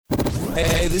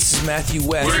Hey, this is Matthew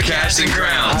West. We're Casting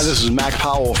Crowns. Hi, this is Mac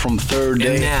Powell from Third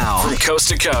Day. And now, from coast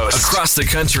to coast, across the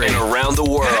country, and around the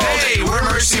world. Hey, we're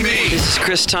Mercy Me. This is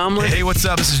Chris Tomlin. Hey, what's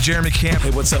up? This is Jeremy Camp. Hey,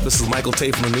 what's up? This is Michael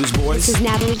Tate from the Newsboys. This is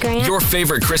Natalie Grant. Your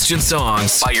favorite Christian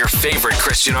songs by your favorite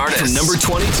Christian artists. From number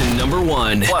 20 to number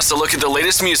 1. Plus, a look at the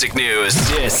latest music news.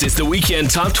 This is the Weekend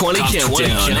Top 20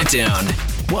 Countdown.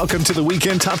 Welcome to the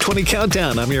Weekend Top 20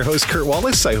 Countdown. I'm your host, Kurt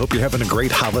Wallace. I hope you're having a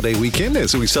great holiday weekend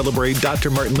as we celebrate Dr.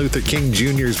 Martin Luther King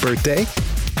Jr.'s birthday.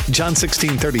 John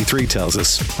 16:33 tells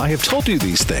us, I have told you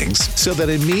these things so that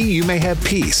in me you may have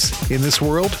peace. In this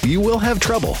world you will have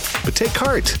trouble, but take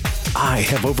heart. I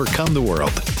have overcome the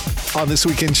world. On this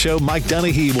weekend show, Mike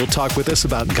Donahue will talk with us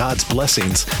about God's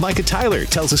blessings. Micah Tyler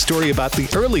tells a story about the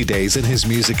early days in his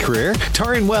music career.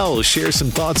 Taryn Wells shares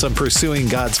some thoughts on pursuing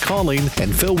God's calling.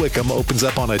 And Phil Wickham opens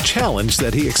up on a challenge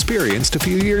that he experienced a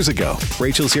few years ago.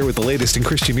 Rachel's here with the latest in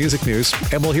Christian music news.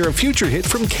 And we'll hear a future hit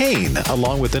from Kane,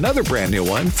 along with another brand new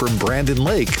one from Brandon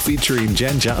Lake featuring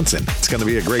Jen Johnson. It's going to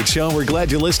be a great show, and we're glad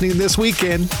you're listening this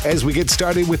weekend. As we get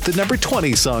started with the number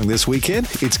 20 song this weekend,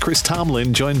 it's Chris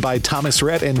Tomlin, joined by Thomas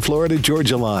Rhett and Florida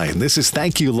Georgia Line. This is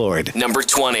Thank You, Lord. Number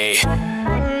 20.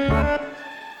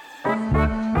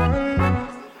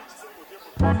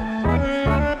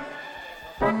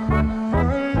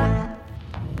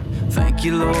 Thank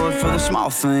you, Lord, for the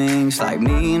small things, like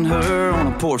me and her on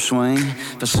a porch swing,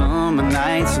 for summer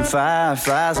nights and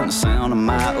fireflies and the sound of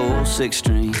my old six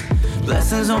string.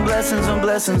 Blessings on blessings on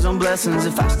blessings on blessings.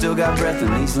 If I still got breath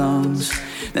in these lungs,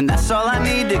 then that's all I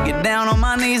need to get down on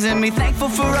my knees and be thankful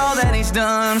for all that he's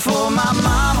done. For my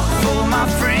mama, for my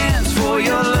friends, for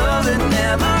your love that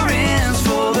never ends,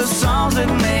 for the songs that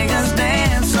make us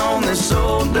dance on this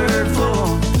old dirt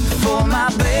floor. For my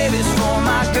babies, for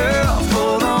my girl,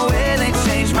 for the way they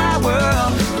changed my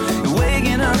world.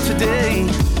 Waking up today,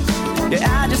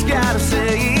 yeah, I just gotta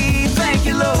say thank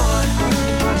you, Lord.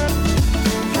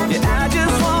 Yeah, I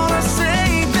just wanna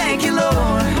say thank you,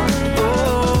 Lord.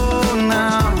 Oh,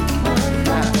 now.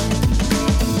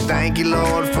 Thank you,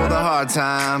 Lord, for the hard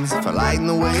times, for lighting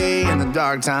the way in the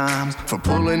dark times, for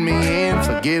pulling me in,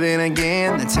 for giving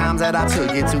again the times that I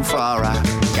took it too far. I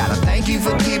gotta thank you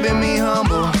for keeping me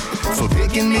humble, for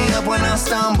picking me up when I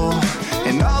stumble.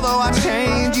 And although I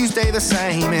change, you stay the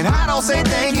same, and I don't say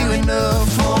thank you enough.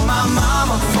 For my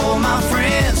mama, for my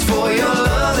friends, for your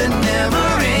love that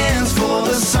never ends, for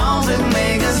the songs that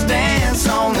make us dance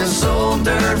on this old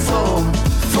dirt floor.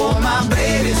 For my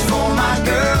babies, for my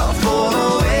girl, for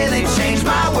the way they changed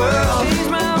my world.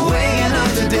 Waking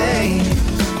up today,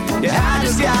 yeah, I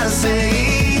just gotta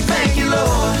say thank you,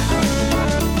 Lord.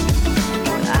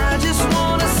 I just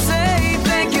wanna say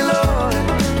thank you, Lord.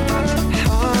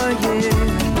 Oh, yeah.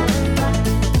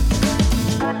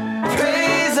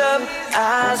 Praise up,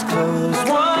 eyes closed.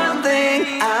 One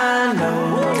thing I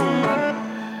know,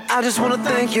 I just wanna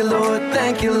thank you, Lord.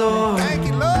 Thank you, Lord. Thank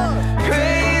you, Lord.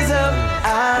 Praise up,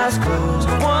 eyes closed.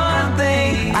 One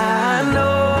thing I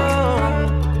know,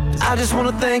 I just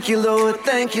wanna thank you, Lord.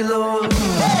 Thank you, Lord.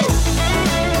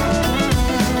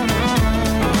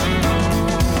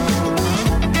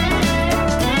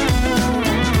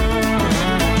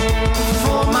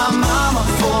 For my mama,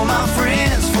 for my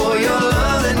friends, for your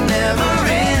love that never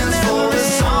ends, for the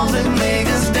songs that make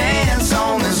us dance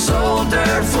on this old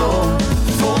dirt floor.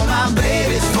 For my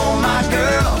babies, for my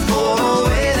girl, for the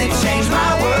way they changed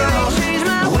my world.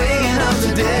 Waking up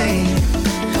today,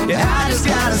 yeah, I just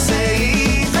gotta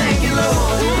say thank you,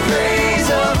 Lord. Praise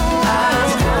up,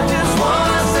 eyes closed. Just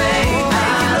one thing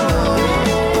I know,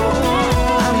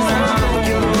 I just wanna thank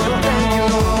you, Lord. Thank you,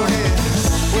 Lord.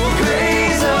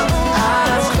 Praise up,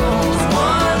 eyes closed.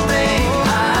 One thing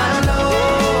I know,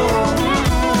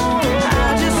 I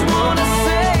just wanna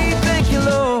say thank you,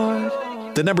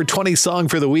 Lord. The number 20 song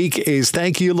for the week is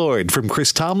Thank You, Lord from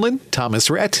Chris Tomlin, Thomas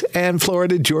Rhett, and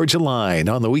Florida Georgia Line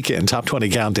on the Weekend Top 20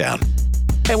 Countdown.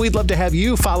 And we'd love to have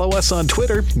you follow us on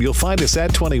Twitter. You'll find us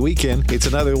at 20 Weekend. It's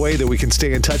another way that we can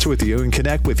stay in touch with you and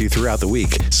connect with you throughout the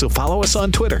week. So follow us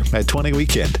on Twitter at 20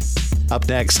 Weekend. Up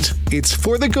next, it's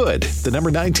For the Good. The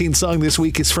number 19 song this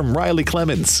week is from Riley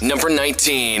Clemens. Number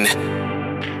 19.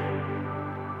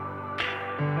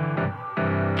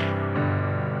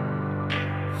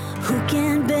 Who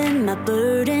can bend my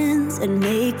burdens and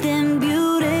make them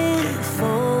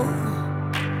beautiful?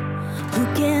 Who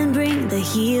can bring the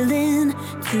healing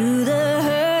to the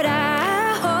hurt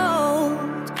I hold?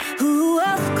 Who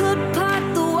else could part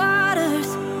the waters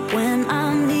when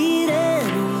I'm needed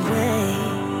away?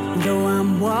 Though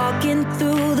I'm walking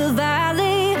through the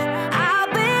valley, I'll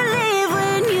believe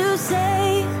when you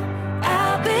say,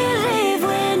 I'll believe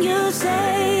when you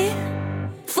say,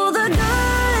 for the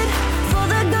good, for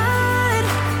the good.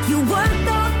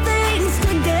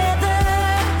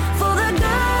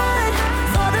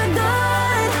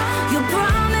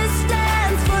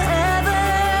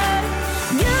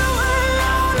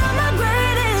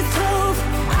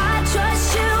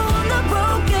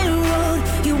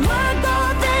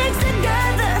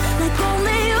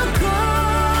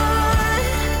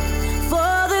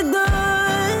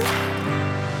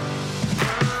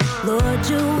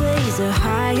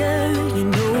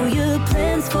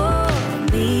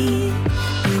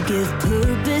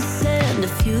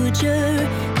 future,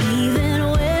 even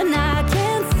when I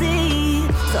can't see.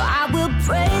 So I will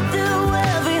pray through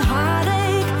every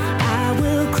heartache. I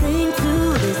will cling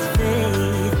to this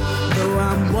faith. Though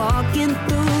I'm walking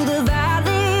through the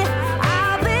valley,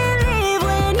 I believe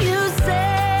when you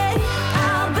say,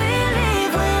 I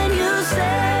believe when you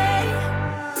say,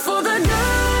 for the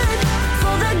good,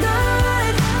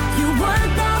 you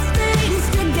work all things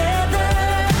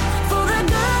together. For the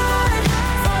good,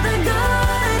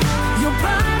 your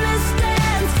promise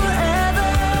stands forever.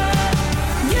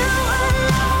 You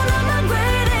alone are my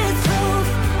greatest hope.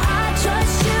 I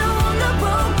trust you on the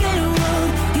broken road.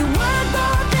 You work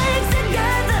all things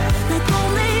together like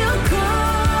only you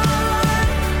could.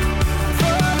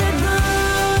 For the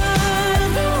good,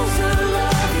 those who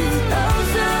love you, those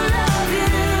who love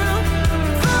you.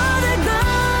 For the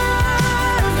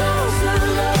good, those who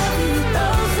love you,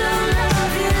 those who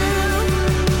love you.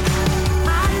 I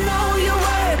know you're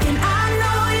working, I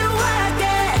know you're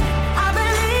working. I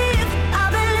believe,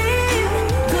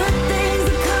 good things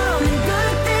are coming,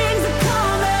 good things are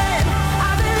coming. I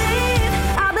believe,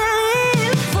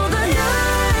 for the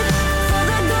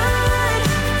good,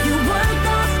 you work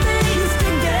those things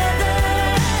together.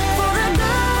 For the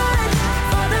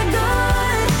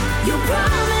good, your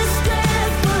promise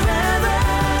stands forever.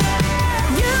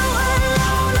 You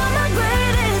alone are my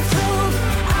greatest hope.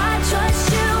 I trust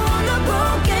you on the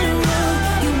broken road.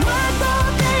 You work all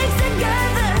things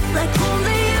together like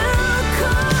only you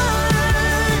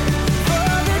could.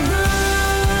 For the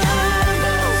good,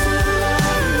 those who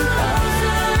love you, those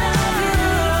who love you.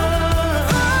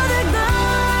 For the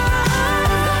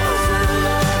good, those who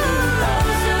love you,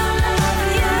 those who love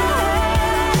you.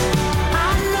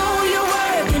 I know you're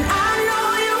working, I know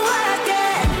you're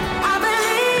working. I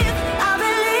believe,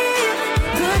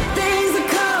 good things are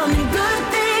coming, good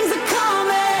things are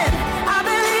coming. I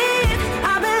believe,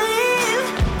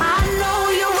 I know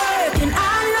you're working,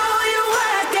 I know you're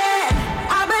working.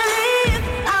 I believe,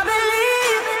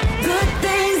 good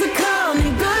things are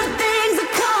coming, good things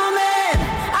are coming.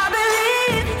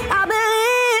 I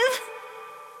believe.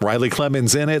 Riley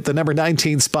Clemens in at the number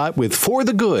 19 spot with For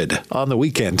the Good on the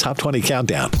Weekend Top 20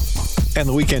 Countdown. And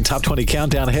the Weekend Top 20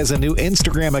 Countdown has a new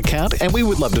Instagram account, and we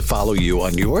would love to follow you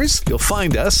on yours. You'll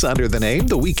find us under the name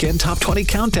The Weekend Top 20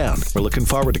 Countdown. We're looking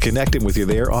forward to connecting with you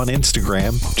there on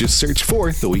Instagram. Just search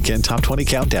for The Weekend Top 20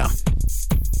 Countdown.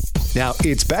 Now,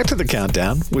 it's back to the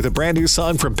countdown with a brand new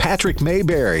song from Patrick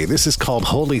Mayberry. This is called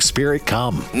Holy Spirit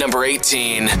Come. Number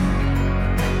 18.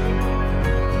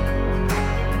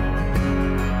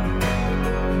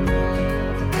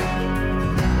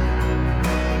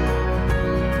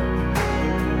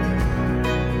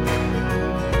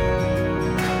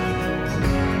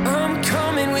 I'm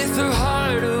coming with a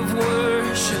heart of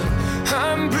worship.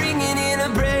 I'm bringing in a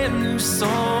brand new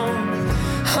song.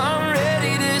 I'm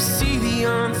ready to see the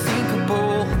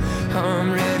unthinkable.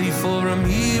 I'm ready for a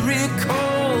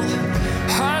miracle.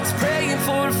 Hearts praying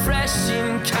for a fresh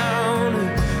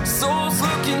encounter. Souls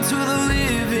looking to the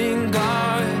living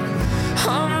God.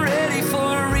 I'm ready for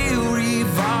a real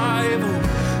revival.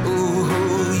 Oh,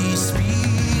 Holy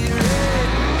Spirit,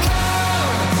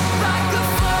 come like a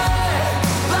flood,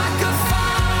 like a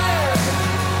fire.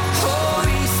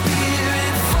 Holy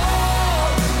Spirit, fall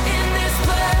in this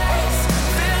place.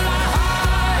 Fill our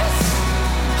hearts.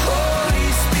 Holy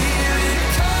Spirit,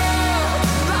 come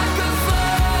like a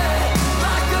flood,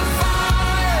 like a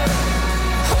fire.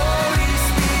 Holy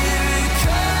Spirit,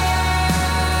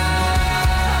 come.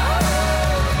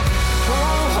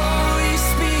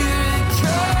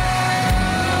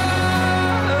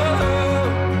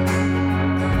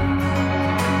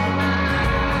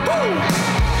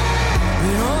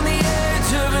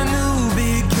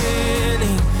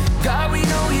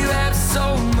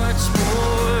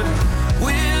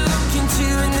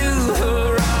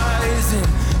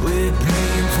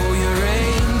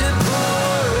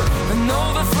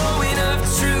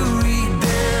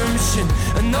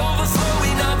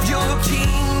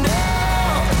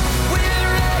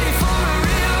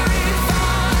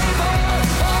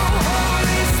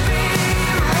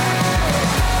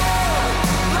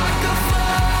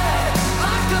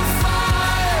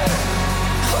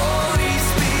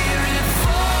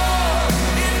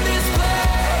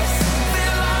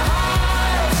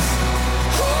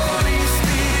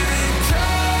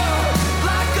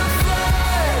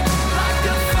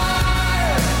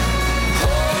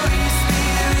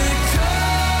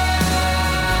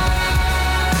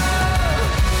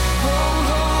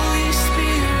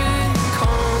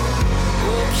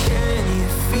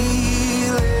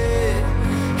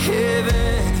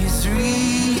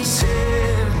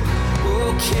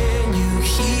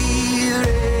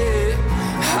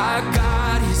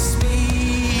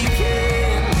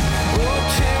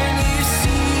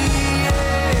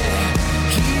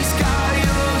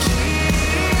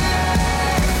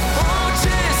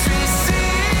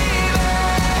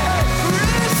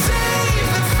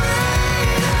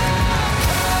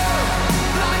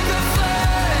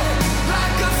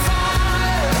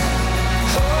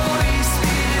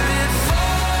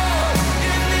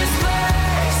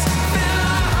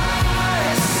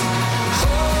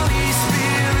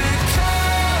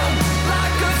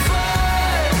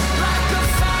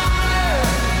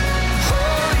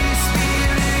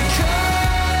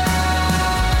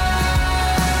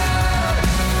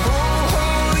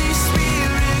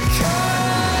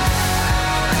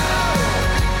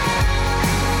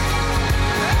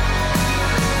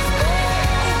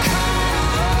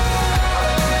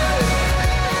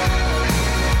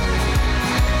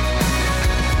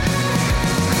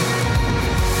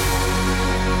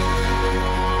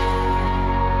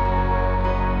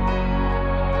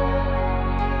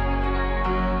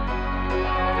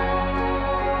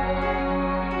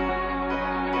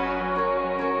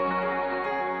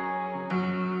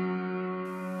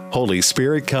 Holy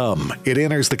Spirit, Come. It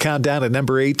enters the countdown at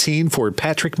number 18 for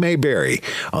Patrick Mayberry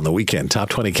on the Weekend Top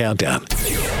 20 Countdown.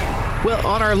 Well,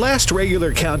 on our last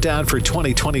regular countdown for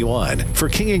 2021, For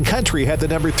King and Country had the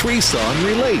number 3 song,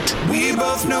 Relate. We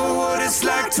both know what it's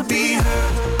like to be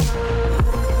hurt.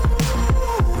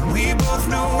 We both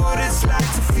know what it's like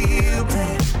to feel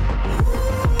pain.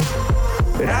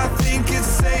 But I think it's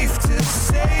safe to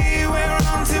say we're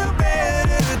on to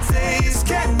better days.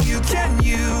 Can you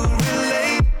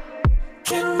relate?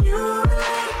 Can you relate?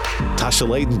 Tasha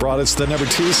Layton brought us the number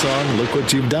 2 song, Look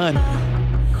What You've Done.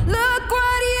 Look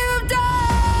what you've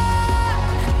done.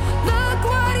 Look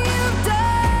what you've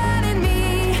done in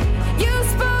me. You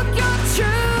spoke your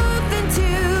truth into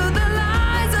the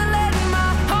lies I let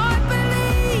my heart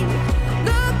believe.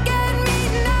 Look at me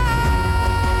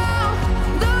now.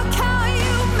 Look how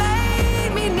you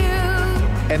made me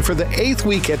new. And for the 8th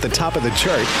week at the top of the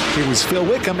chart, it was Phil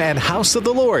Wickham and House of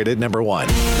the Lord at number 1.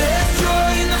 There's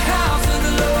joy in the house of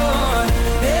the Lord.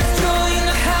 There's joy in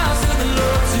the house of the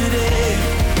Lord today.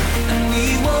 And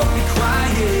we won't be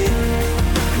quiet.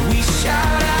 We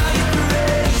shout out your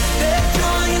praise. There's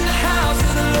joy in the house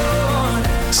of the Lord.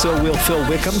 So will Phil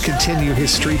Wickham continue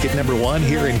his streak at number 1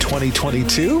 here in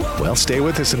 2022? Well, stay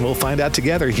with us and we'll find out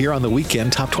together here on the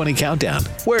Weekend Top 20 Countdown.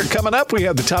 Where coming up, we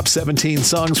have the top 17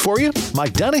 songs for you.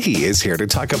 Mike Dunahee is here to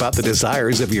talk about the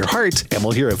desires of your heart, and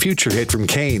we'll hear a future hit from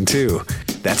Kane, too.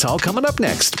 That's all coming up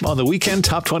next on the Weekend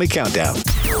Top 20 Countdown.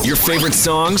 Your favorite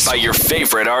songs by your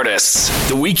favorite artists.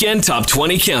 The Weekend Top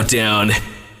 20 Countdown.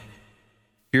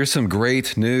 Here's some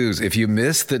great news. If you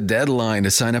missed the deadline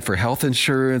to sign up for health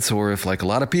insurance, or if, like a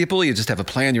lot of people, you just have a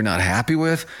plan you're not happy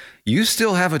with, you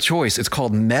still have a choice. It's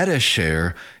called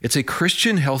MediShare. It's a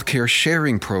Christian healthcare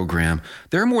sharing program.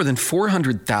 There are more than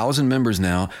 400,000 members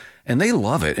now, and they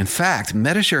love it. In fact,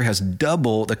 MediShare has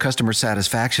double the customer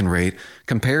satisfaction rate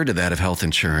compared to that of health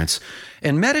insurance.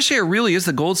 And MediShare really is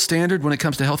the gold standard when it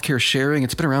comes to healthcare sharing.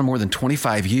 It's been around more than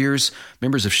 25 years.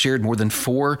 Members have shared more than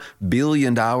 $4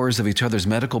 billion of each other's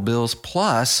medical bills.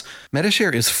 Plus,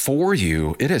 MediShare is for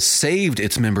you. It has saved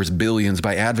its members billions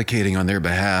by advocating on their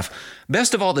behalf.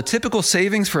 Best of all, the typical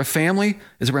savings for a family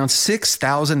is around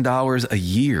 $6,000 a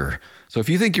year. So if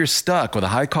you think you're stuck with a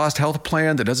high-cost health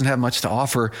plan that doesn't have much to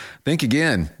offer, think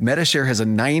again. MediShare has a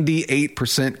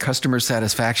 98% customer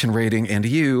satisfaction rating, and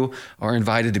you are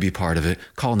invited to be part of it.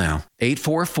 Call now.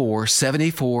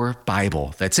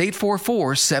 844-74-BIBLE. That's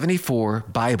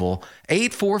 844-74-BIBLE.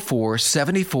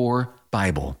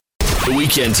 844-74-BIBLE. The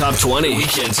Weekend Top 20.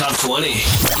 Weekend Top 20.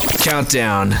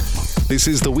 Countdown. This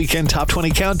is the Weekend Top 20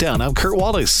 Countdown. I'm Kurt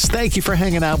Wallace. Thank you for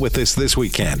hanging out with us this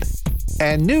weekend.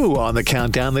 And new on the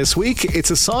countdown this week, it's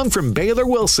a song from Baylor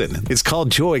Wilson. It's called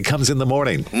Joy Comes in the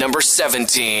Morning. Number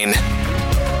 17.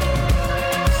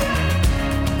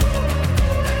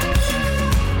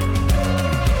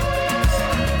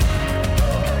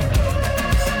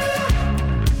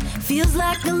 Feels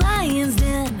like a lion's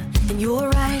den, and you're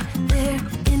right there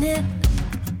in it.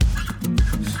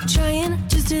 Trying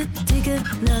just to take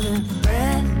another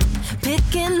breath.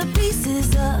 Picking the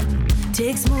pieces up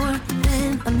takes more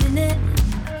than a minute.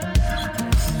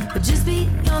 But just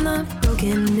beyond the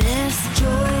brokenness,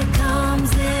 joy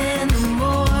comes in the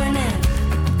morning.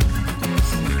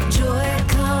 Joy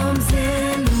comes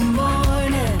in the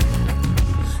morning.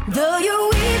 Though you're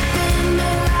weeping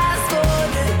may last for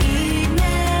the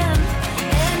evening,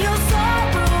 and your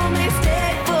sorrow may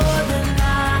stay for the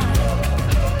night.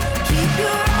 Keep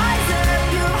your eyes up,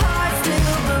 your heart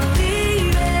still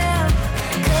believing,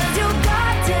 'cause your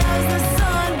God tells the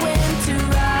sun when to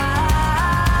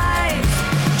rise.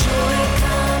 Joy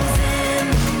comes in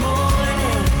the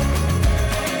morning.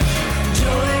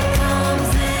 Joy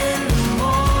comes in the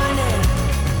morning.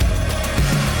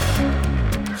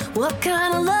 What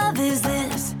kind of love is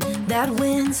this that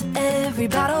wins every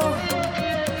battle?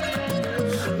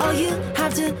 All you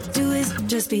have to do is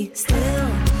just be still.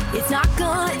 It's not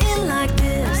gonna end like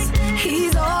this.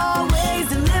 He's always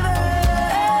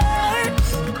delivered,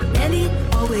 and he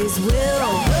always will.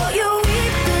 Though you're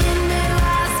weeping may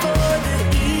last for the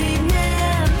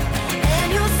evening,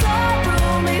 and your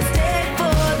sorrow may stay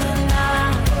for the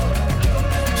night.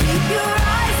 Keep your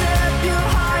eyes up, your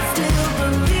heart still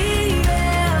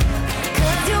believing,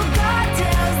 'cause your God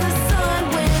tells the sun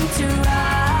when to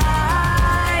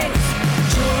rise.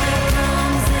 Joy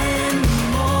comes in the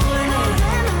morning.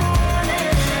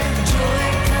 Joy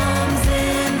comes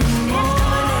in the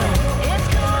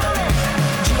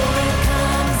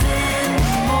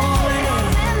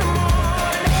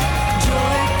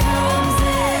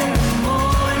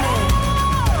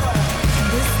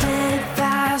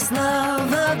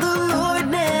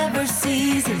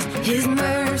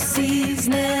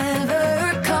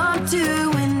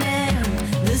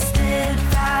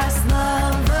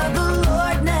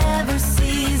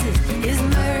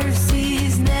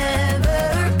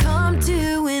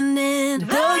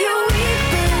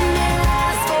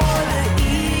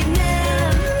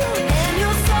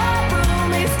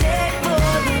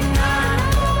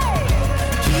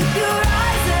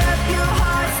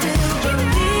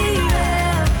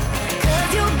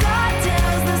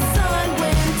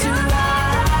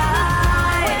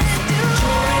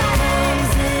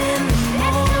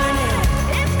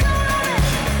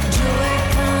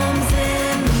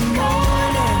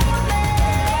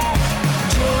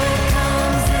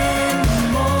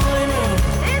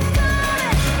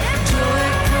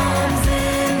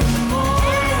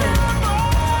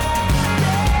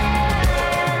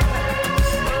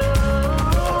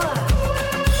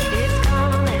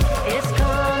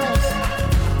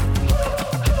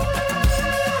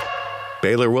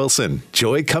Baylor Wilson,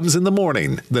 Joy Comes in the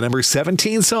Morning, the number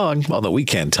 17 song on the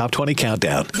Weekend Top 20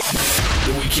 Countdown.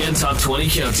 The Weekend Top 20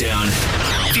 Countdown.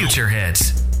 Future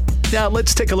hits. Now,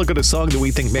 let's take a look at a song that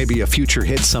we think may be a future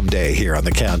hit someday here on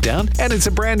the Countdown, and it's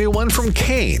a brand new one from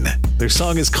Kane. Their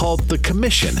song is called The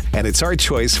Commission, and it's our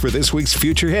choice for this week's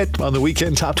future hit on the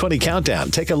Weekend Top 20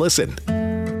 Countdown. Take a listen.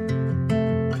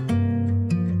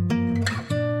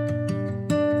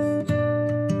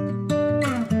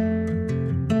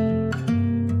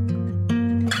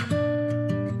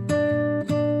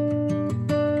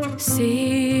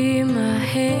 See my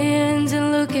hands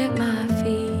and look at my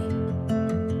feet.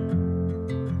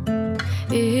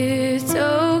 It's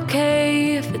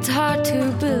okay if it's hard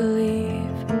to believe.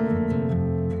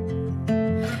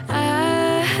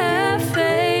 I have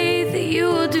faith that you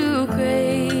will do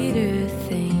greater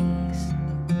things.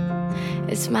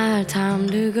 It's my time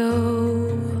to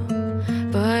go,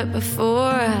 but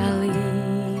before I leave,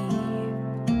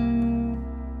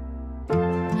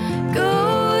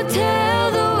 go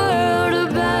tell the world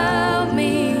about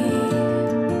me.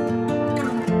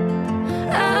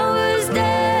 I was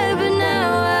dead, but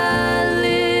now I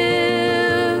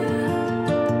live.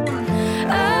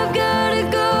 I've gotta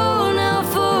go now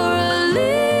for a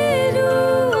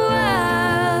little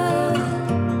while,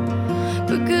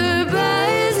 but goodbye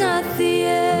is not the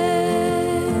end.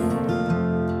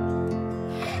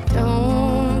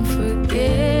 Don't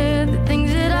forget the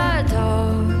things that I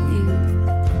taught you.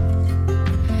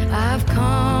 I've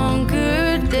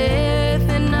conquered death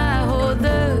and I hold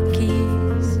the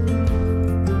keys.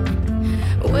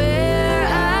 Where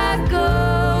I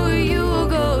go, you will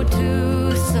go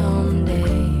too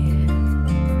someday.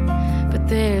 But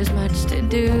there's much to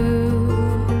do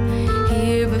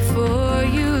here before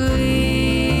you leave.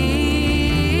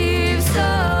 So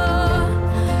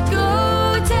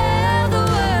go tell the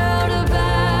world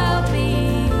about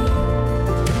me.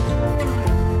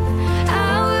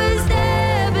 I was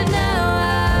dead, but now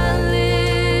I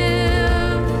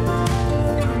live.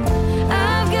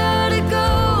 I've gotta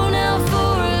go now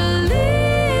for a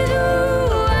little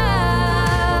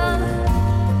while,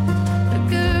 but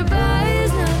goodbye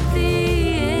is not the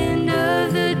end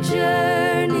of the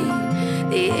journey,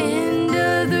 the end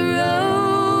of the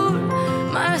road.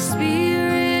 My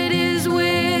spirit is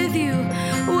with you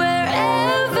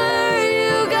wherever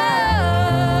you go.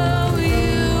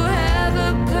 You have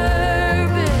a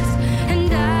purpose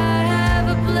and I have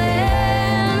a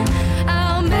plan.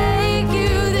 I'll make you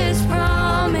this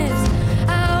promise,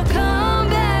 I'll come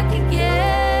back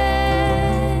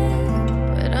again.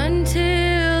 But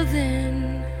until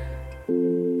then,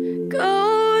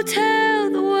 go tell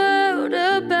the world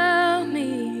about me.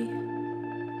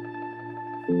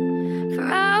 For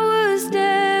I was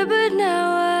dead, but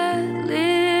now I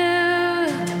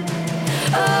live.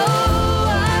 Oh,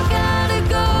 I've gotta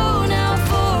go now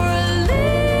for a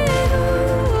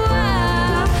little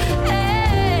while.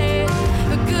 Hey,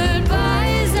 but goodbye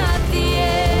is not the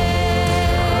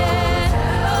end.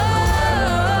 Oh,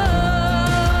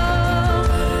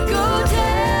 go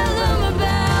tell them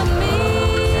about me.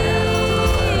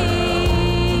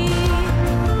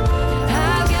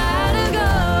 I've gotta go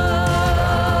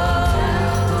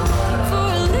for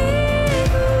a little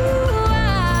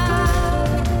while,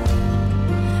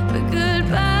 but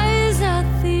goodbye is not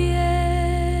the end.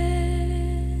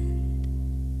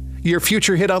 Your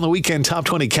future hit on the Weekend Top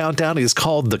 20 Countdown is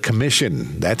called The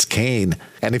Commission. That's Kane.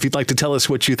 And if you'd like to tell us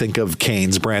what you think of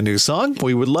Kane's brand new song,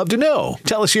 we would love to know.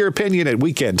 Tell us your opinion at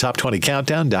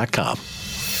weekendtop20countdown.com.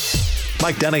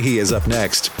 Mike Dennehy is up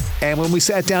next. And when we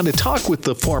sat down to talk with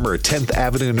the former 10th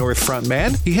Avenue North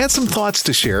frontman, he had some thoughts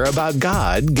to share about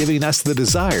God giving us the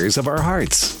desires of our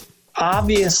hearts.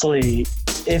 Obviously,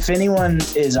 if anyone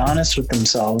is honest with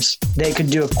themselves, they could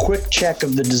do a quick check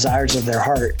of the desires of their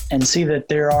heart and see that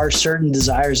there are certain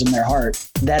desires in their heart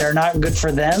that are not good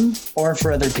for them or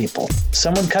for other people.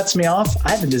 Someone cuts me off,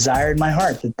 I have a desire in my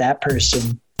heart that that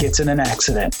person gets in an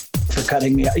accident for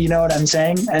cutting me off. You know what I'm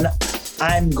saying? And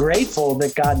I'm grateful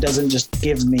that God doesn't just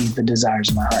give me the desires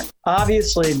of my heart.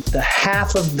 Obviously, the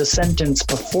half of the sentence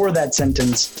before that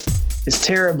sentence is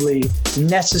terribly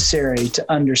necessary to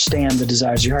understand the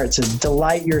desires of your heart. It says,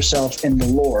 delight yourself in the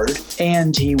Lord,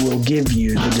 and he will give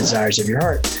you the desires of your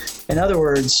heart. In other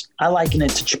words, I liken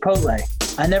it to Chipotle.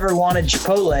 I never wanted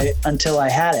Chipotle until I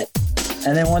had it.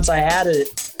 And then once I had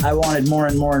it, I wanted more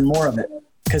and more and more of it,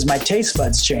 because my taste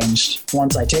buds changed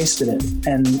once I tasted it.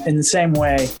 And in the same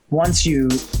way, once you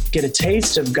get a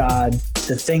taste of God,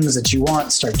 the things that you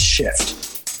want start to shift.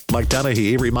 Mike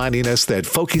Dennehy reminding us that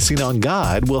focusing on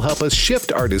God will help us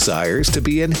shift our desires to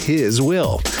be in his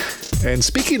will. And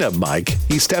speaking of Mike,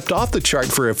 he stepped off the chart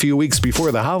for a few weeks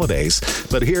before the holidays.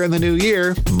 But here in the new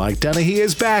year, Mike Donehey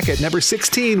is back at number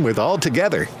 16 with All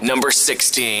Together. Number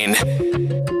 16.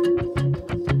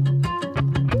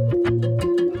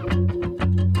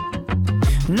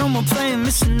 No more playing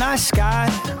Mr. Nice Guy.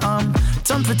 I'm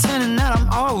done pretending that I'm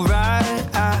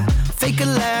alright. I fake a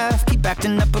laugh, keep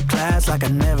acting upper class like I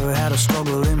never had a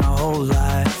struggle in my whole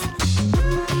life.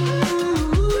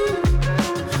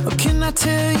 Or can I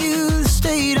tell you the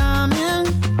state I'm in?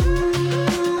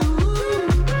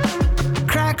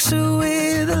 Cracks are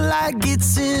where the light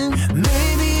gets in.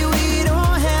 Maybe we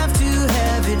don't have to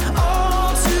have it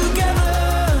all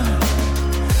together.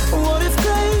 What if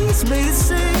grace made it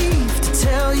safe to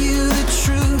tell you the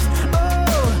truth?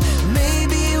 Oh,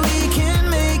 maybe we can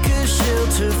make a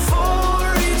shelter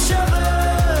for each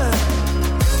other.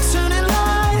 Turning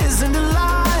lies into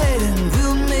light and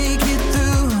we'll make it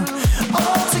through.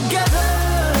 All together.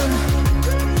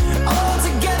 All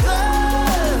together.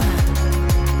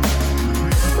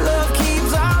 Love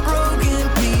keeps our broken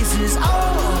pieces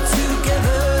all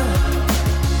together.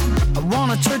 I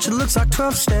want a church that looks like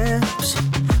 12 steps.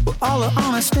 We're all are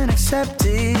honest and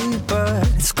accepted, but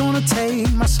it's gonna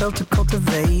take myself to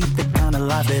cultivate the kind of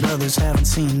life that others haven't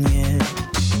seen yet.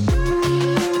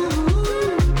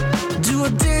 Do I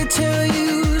dare tell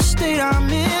you the state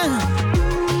I'm in?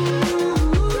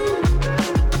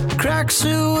 Cracks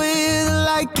are where the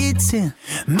light gets in.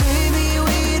 Maybe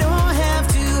we don't have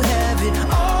to have it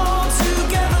all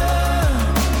together.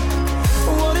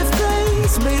 What if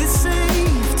grace made it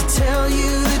safe to tell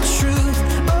you the truth?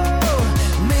 Oh,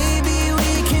 maybe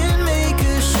we can make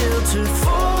a shelter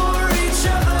for each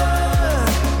other.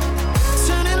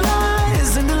 Turning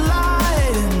lies into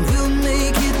light and we'll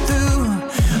make it through.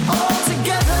 All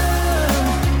together.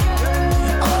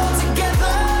 All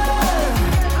together.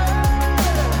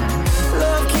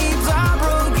 Love keeps our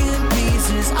broken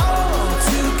pieces all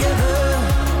together.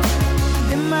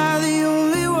 Am I the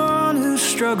only one who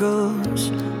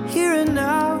struggles here and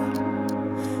now?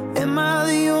 Am I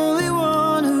the only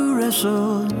one who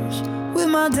wrestles with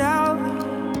my doubt?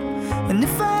 And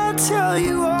if I tell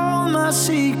you all my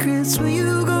secrets, will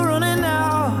you go running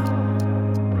now?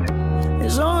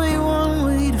 There's only one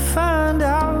way to find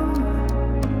out.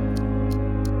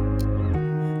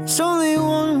 There's only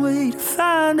one way to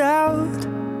find out.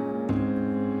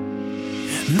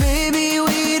 Maybe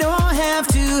we don't have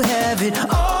to have it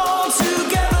all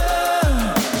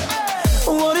together.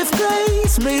 What if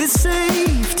grace made it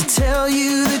safe to tell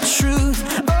you the truth?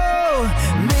 Oh,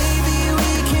 maybe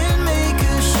we can make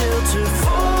a shelter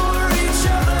for each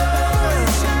other.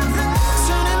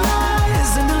 Turning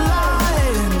lies into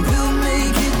light and we'll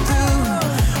make it through.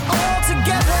 All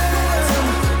together.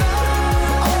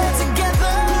 All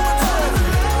together.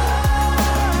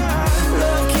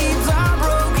 Love keeps our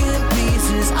broken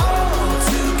pieces all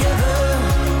together.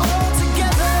 All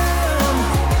together.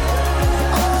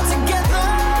 All together.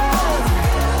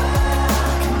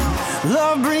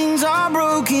 Love brings our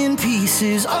broken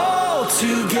pieces all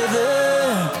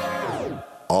together.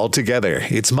 All Together.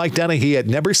 It's Mike Donehey at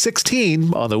number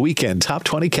 16 on the Weekend Top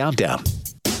 20 Countdown.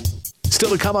 Still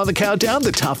to come on the countdown,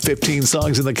 the top 15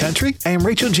 songs in the country. And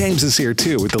Rachel James is here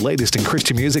too with the latest in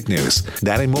Christian music news.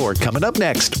 That and more coming up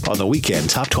next on the Weekend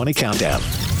Top 20 Countdown.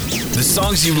 The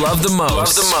songs you love the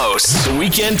most. The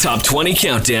Weekend Top 20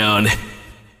 Countdown.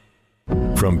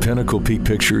 From Pinnacle Peak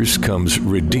Pictures comes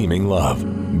Redeeming Love,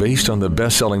 based on the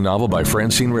best-selling novel by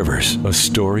Francine Rivers, a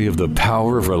story of the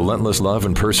power of relentless love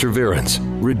and perseverance.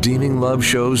 Redeeming Love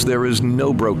shows there is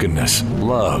no brokenness.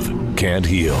 Love can't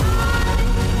heal.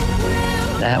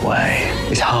 That way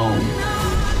is home.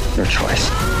 Your choice.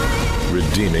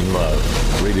 Redeeming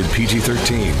Love. Rated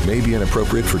PG-13. May be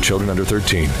inappropriate for children under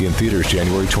 13. In theaters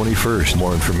January 21st.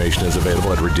 More information is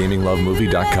available at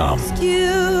redeeminglovemovie.com.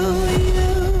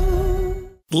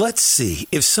 Let's see.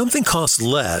 If something costs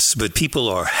less, but people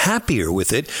are happier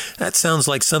with it, that sounds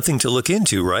like something to look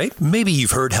into, right? Maybe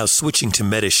you've heard how switching to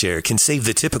Medishare can save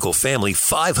the typical family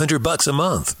 $500 a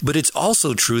month. But it's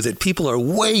also true that people are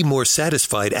way more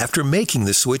satisfied after making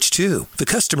the switch, too. The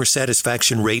customer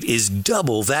satisfaction rate is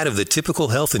double that of the typical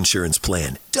health insurance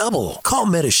plan. Double. Call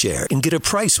Medishare and get a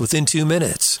price within 2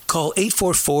 minutes. Call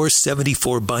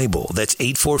 844-74-BIBLE. That's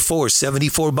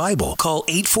 844-74-BIBLE. Call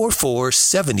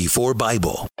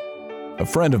 844-74-BIBLE. A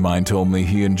friend of mine told me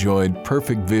he enjoyed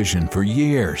perfect vision for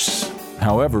years.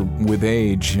 However, with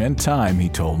age and time, he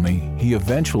told me, he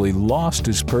eventually lost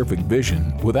his perfect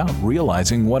vision without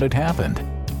realizing what had happened.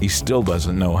 He still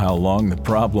doesn't know how long the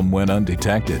problem went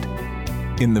undetected.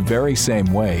 In the very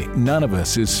same way, none of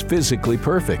us is physically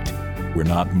perfect. We're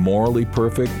not morally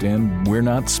perfect, and we're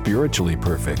not spiritually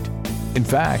perfect. In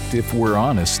fact, if we're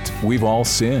honest, we've all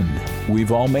sinned.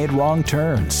 We've all made wrong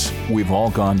turns. We've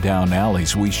all gone down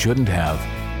alleys we shouldn't have.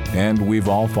 And we've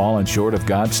all fallen short of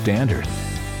God's standard.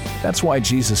 That's why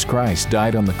Jesus Christ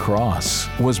died on the cross,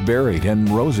 was buried, and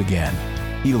rose again.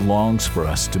 He longs for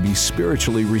us to be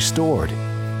spiritually restored.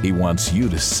 He wants you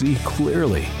to see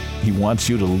clearly. He wants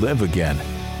you to live again.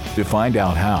 To find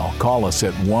out how, call us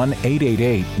at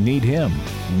 1-888-NEED-HIM,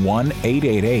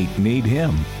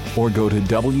 1-888-NEED-HIM, or go to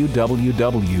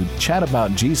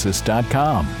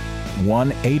www.chataboutjesus.com,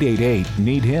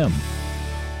 1-888-NEED-HIM.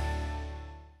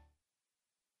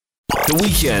 The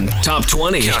Weekend Top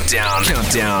 20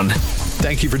 Countdown.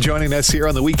 Thank you for joining us here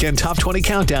on the Weekend Top 20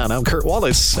 Countdown. I'm Kurt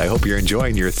Wallace. I hope you're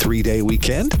enjoying your 3-day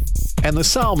weekend. And the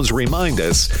Psalms remind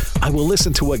us, I will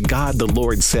listen to what God the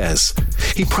Lord says.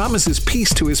 He promises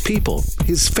peace to his people,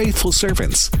 his faithful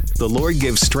servants. The Lord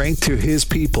gives strength to his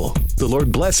people. The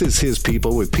Lord blesses his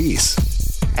people with peace.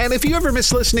 And if you ever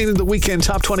miss listening to the Weekend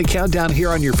Top 20 Countdown here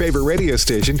on your favorite radio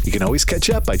station, you can always catch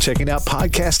up by checking out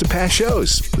podcasts of past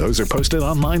shows. Those are posted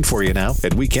online for you now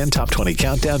at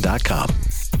weekendtop20countdown.com.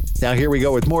 Now here we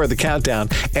go with more of the countdown,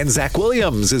 and Zach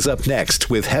Williams is up next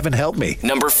with Heaven Help Me.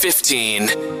 Number 15.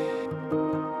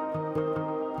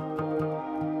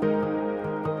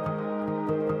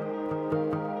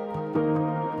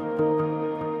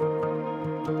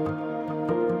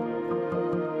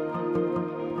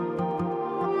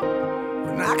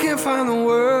 When I can't find the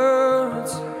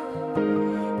words,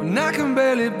 when I can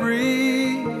barely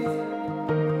breathe,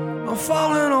 I'm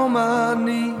falling on my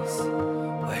knees.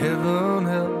 Heaven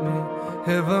help me,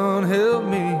 heaven help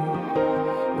me.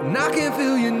 When I can't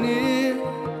feel you near,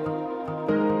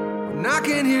 when I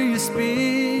can't hear you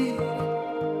speak,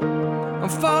 I'm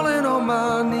falling on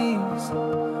my knees.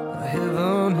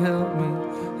 Heaven help me,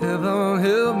 heaven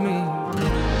help me.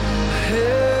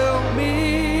 Help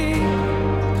me,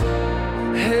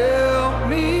 help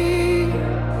me.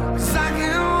 'Cause I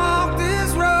can't walk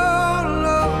this road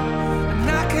alone,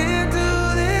 and I can't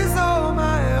do this on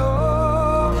my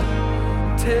own.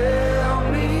 Tell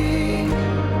me,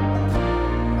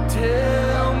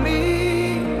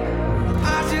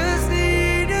 I just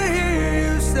need to hear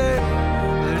you say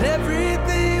that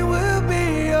everything will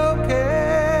be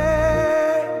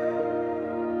okay.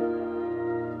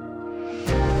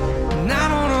 And I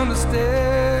don't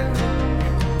understand,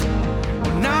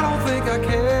 and I don't think I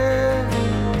can.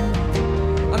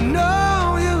 I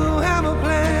know you have a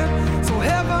plan, so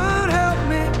heaven help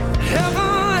me,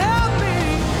 heaven help me.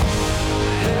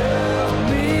 Help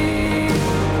me,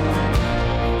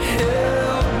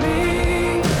 help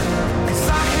me. 'Cause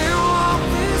I can't walk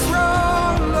this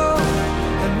road alone,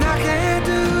 and I can't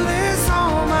do this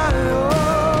on my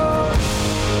own.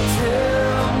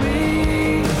 Tell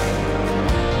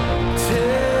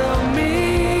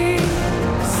me,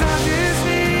 'cause I just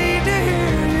need to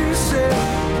hear you say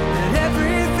that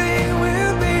everything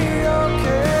will be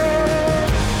okay.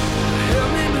 Help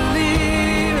me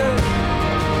believe it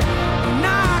when I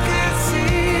can't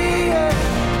see it.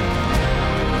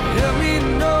 Help me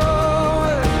know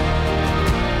it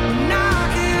when I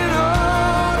can't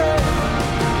hold it.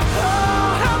 Oh,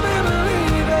 help me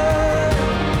believe it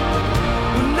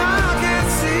when I can't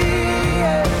see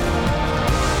it.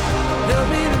 Help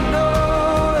me to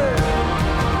know it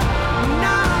when I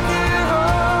can't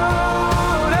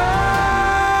hold it.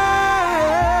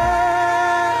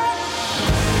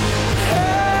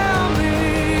 Help me,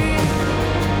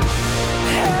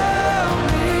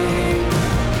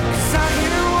 'cause I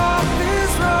can't walk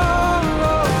this road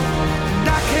alone, and I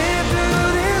can't do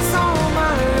this on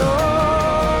my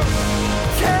own.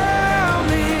 Tell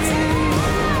me,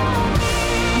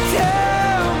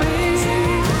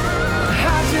 I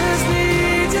just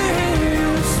need to hear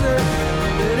you say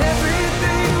that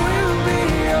everything will be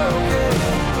okay.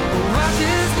 Oh, I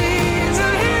just need to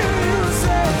hear you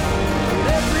say that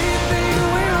everything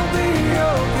will be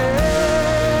okay.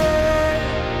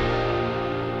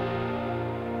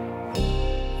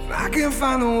 I can't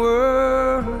find the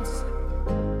words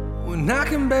when I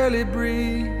can barely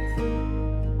breathe.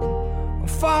 I'm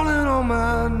falling on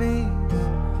my knees.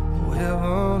 Oh,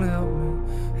 heaven help me,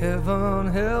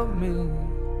 heaven help me.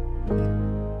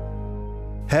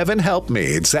 Heaven Help Me.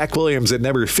 It's Zach Williams at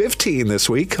number 15 this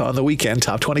week on the Weekend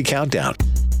Top 20 Countdown.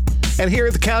 And here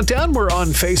at the Countdown, we're on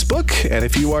Facebook. And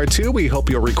if you are too, we hope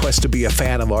you'll request to be a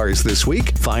fan of ours this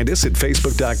week. Find us at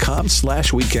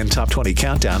facebook.com/Weekend Top 20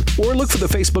 Countdown, or look for the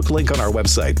Facebook link on our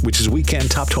website, which is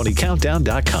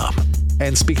weekendtop20countdown.com.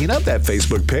 And speaking of that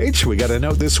Facebook page, we got a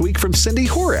note this week from Cindy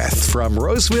Horath from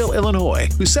Roseville, Illinois,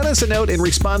 who sent us a note in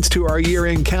response to our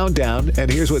year-end countdown. And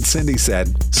here's what Cindy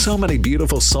said. So many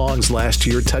beautiful songs last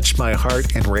year touched my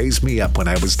heart and raised me up when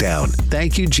I was down.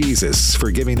 Thank you, Jesus,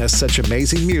 for giving us such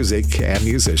amazing music and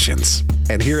musicians.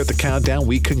 And here at the Countdown,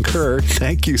 we concur.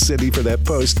 Thank you, Cindy, for that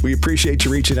post. We appreciate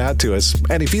you reaching out to us.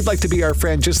 And if you'd like to be our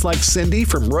friend just like Cindy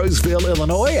from Roseville,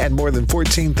 Illinois, and more than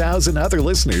 14,000 other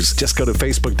listeners, just go to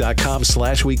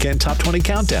facebook.com/Weekend Top 20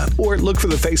 Countdown, or look for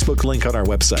the Facebook link on our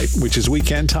website, which is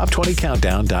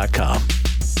weekendtop20countdown.com.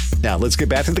 Now let's get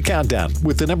back to the countdown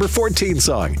with the number 14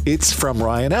 song. It's from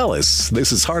Ryan Ellis.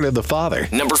 This is Heart of the Father.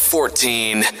 Number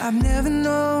 14. I've never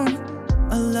known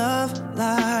a love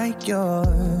like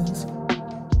yours.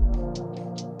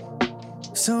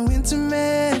 So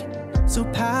intimate, so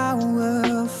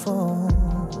powerful.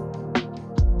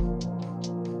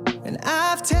 And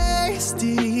I've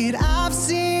tasted, I've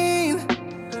seen,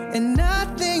 and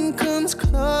nothing comes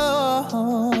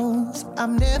close.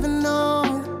 I've never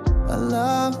known a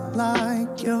love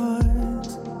like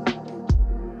yours.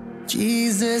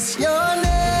 Jesus, your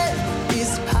name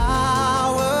is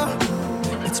power.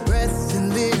 It's breath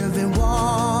and living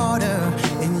water.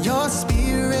 And your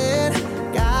spirit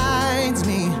guides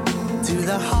me to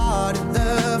the heart of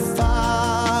the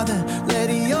Father. Let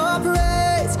your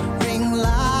praise ring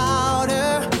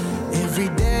louder every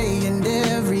day and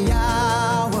every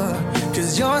hour.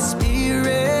 'Cause your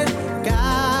spirit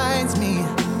guides me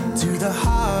to the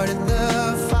heart of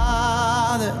the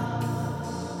Father.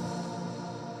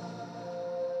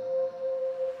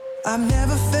 I've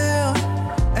never felt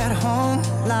at home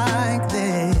like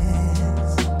this.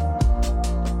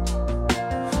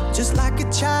 Just like a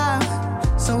child,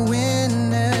 so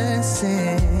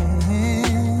innocent.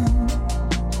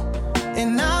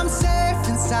 And I'm safe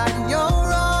inside your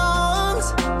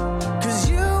arms, 'cause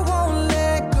you won't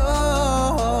let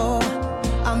go.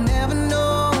 I've never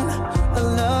known a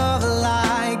love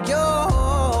like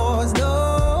yours,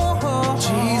 no.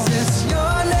 Jesus,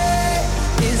 your name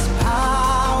is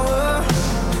power.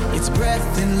 It's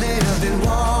breath and living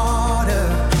water.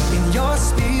 And your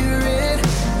spirit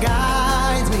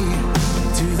guides me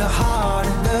to the heart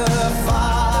of the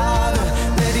Father.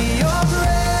 Let your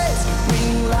praise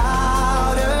ring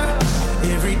louder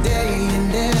every day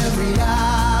and every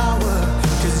hour.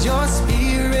 'Cause your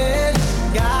spirit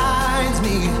guides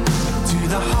me to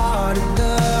the heart of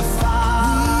the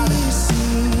Father. We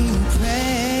sing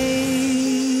praise.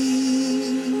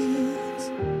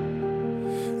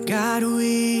 God,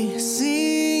 we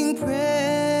sing praise.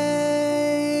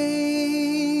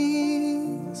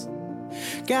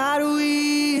 God,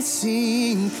 we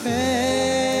sing praise.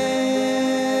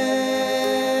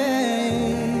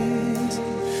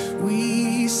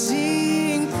 We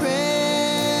sing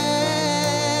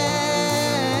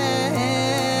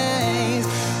praise.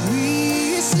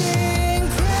 We sing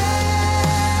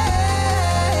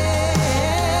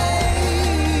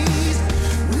praise.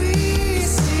 We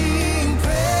sing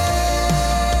praise.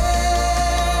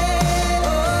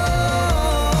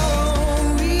 Oh,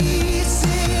 we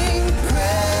sing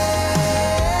praise.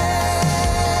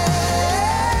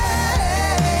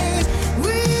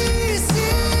 We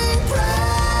sing praise.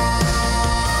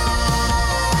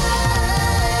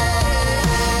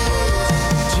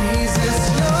 Jesus,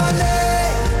 your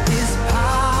name is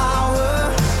power.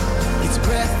 It's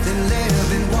breath and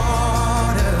living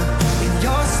water. And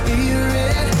your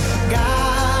spirit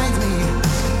guides me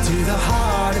to the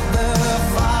heart of the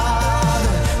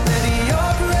Father. Let your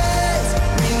praise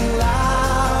ring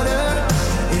louder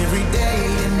every day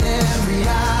and every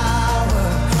hour.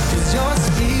 'Cause your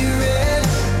spirit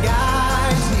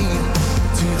guides me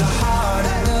to the heart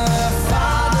of the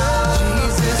Father.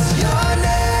 Jesus, your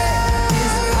name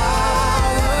is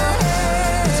power.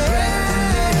 It's breath and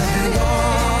living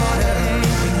water.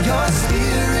 And your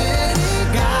spirit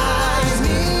guides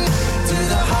me to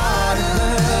the heart of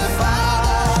the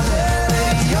Father.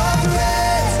 Let your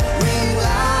praise ring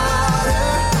louder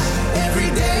every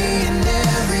day and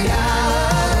every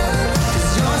hour.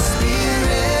 'Cause your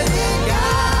spirit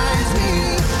guides me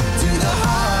to the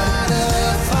heart of the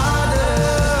Father.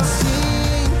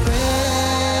 Sing praise.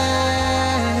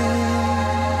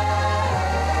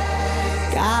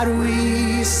 God,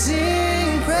 we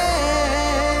sing praise.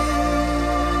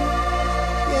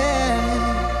 Yeah.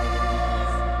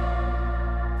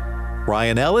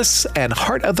 Ryan Ellis and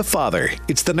Heart of the Father.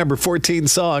 It's the number 14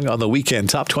 song on the Weekend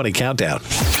Top 20 Countdown.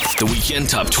 The Weekend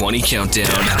Top 20 Countdown.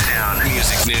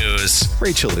 Music news.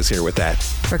 Rachel is here with that.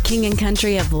 For King &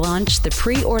 Country have launched the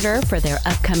pre-order for their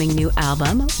upcoming new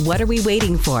album, What Are We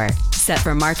Waiting For? Set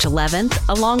for March 11th,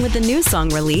 along with the new song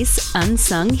release,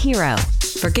 Unsung Hero.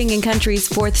 For King & Country's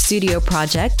fourth studio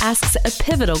project asks a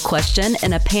pivotal question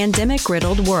in a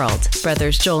pandemic-riddled world.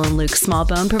 Brothers Joel and Luke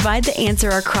Smallbone provide the answer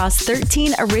across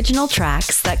 13 original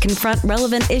tracks that confront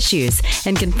relevant issues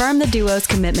and confirm the duo's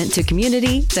commitment to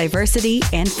community, diversity,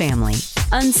 and family.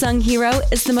 Unsung Hero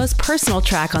is the most personal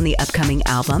track on the upcoming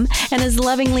album and is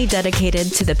lovingly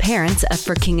dedicated to the parents of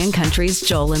For King & Country's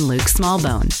Joel and Luke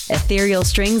Smallbone. Ethereal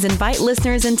strings invite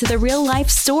listeners into the real-life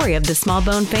story of the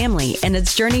Smallbone family and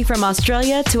its journey from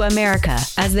Australia to America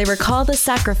as they recall the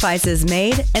sacrifices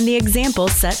made and the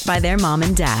examples set by their mom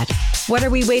and dad. What Are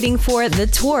We Waiting For? The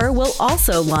tour will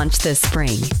also launch this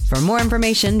spring. For more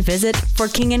information, visit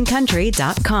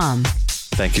forkingandcountry.com.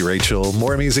 Thank you, Rachel.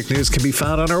 More music news can be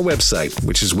found on our website,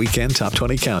 which is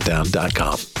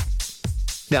weekendtop20countdown.com.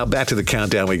 Now back to the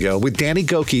countdown we go with Danny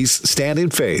Gokey's Stand in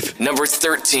Faith. Number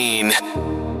 13.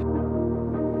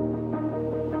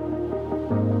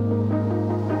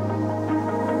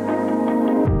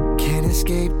 Can't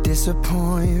escape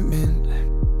disappointment,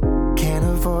 can't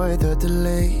avoid the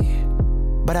delay,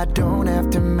 but I don't have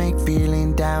to make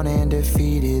feeling down and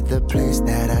defeated the place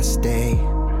that I stay.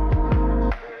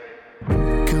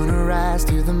 Gonna rise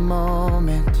through the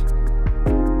moment,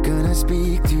 gonna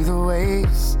speak through the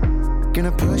waves,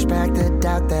 gonna push back the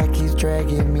doubt that keeps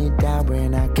dragging me down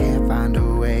when I can't find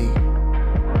a way.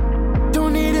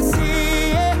 Don't need to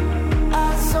see it,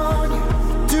 eyes on you,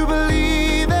 to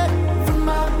believe it, for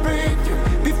my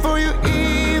breakthrough, before you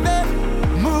even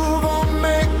move on,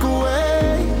 make a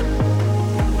way.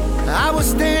 I was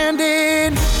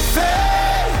standing faith,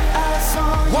 eyes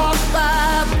on you, walk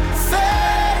by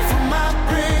faith, for my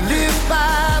breakthrough, live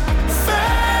by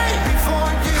faith,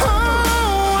 before you. Oh,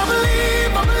 I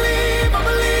believe, I believe, I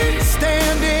believe,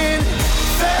 standing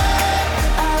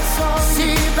faith, eyes on you,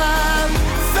 see by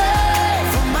faith,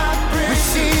 for my breakthrough,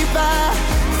 receive by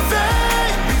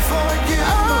faith, before you.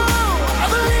 Oh, I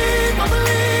believe, I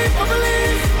believe, I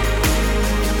believe.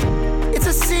 It's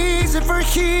a season for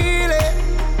healing,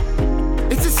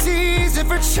 it's a season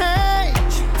for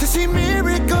change, to see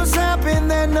miracles happen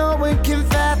that no one can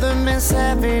fathom as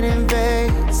heaven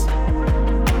invades.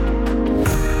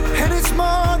 And it's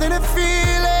more than a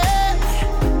feeling,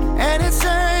 and it's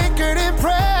anchored in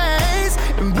praise.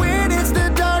 And when it's the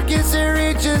darkest, it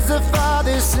reaches the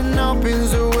farthest and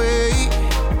opens the way.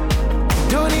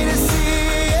 Don't need to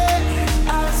see it,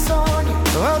 eyes on you,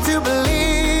 well, to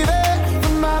believe it,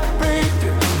 for my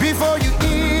breakthrough, before you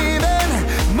even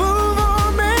move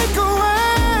on, make a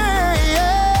way.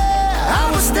 Yeah.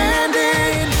 I was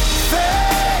standing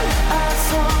faith,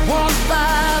 eyes on you, walk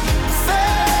by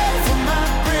faith, for my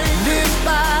breakthrough, live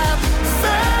by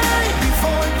faith,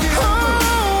 before you. Oh,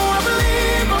 I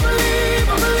believe, I believe,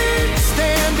 I believe,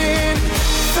 standing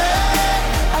faith,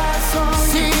 eyes on you,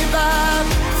 see by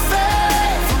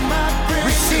faith, for my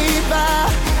breakthrough, receive by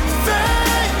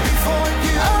faith, before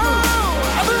you. Oh,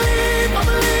 I believe, I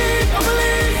believe, I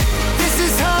believe. This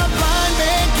is how blind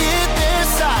men get their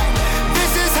sight.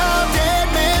 This is how dead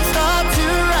men start to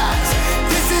rise.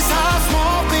 This is how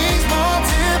small things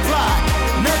multiply.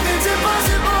 Nothing's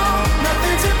impossible,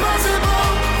 nothing's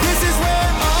impossible. This is where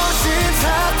oceans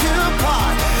have to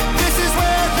part. This is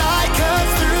where light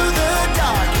comes through the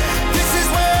dark. This is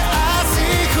where I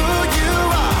see who you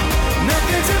are.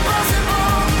 Nothing's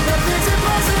impossible, nothing's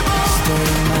impossible. Stir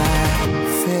my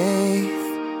faith,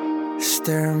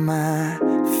 stir my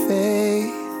faith.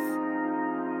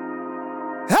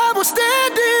 I was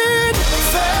standing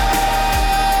faith,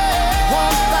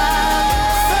 walk by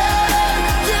faith,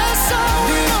 yes I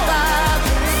will, live by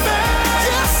faith,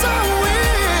 yes I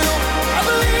will. I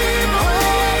believe, I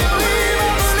believe, I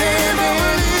believe, standing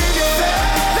faith.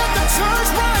 Let the church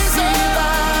rise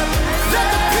up, let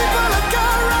the people of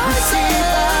God rise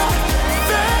up.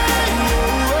 Faith,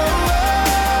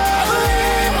 I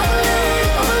believe, I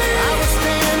believe, I believe. I was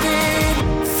standing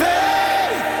faith.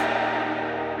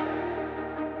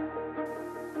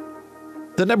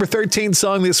 The number 13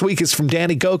 song this week is from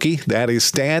Danny Gokey. That is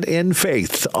Stand in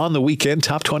Faith on the Weekend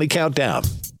Top 20 Countdown.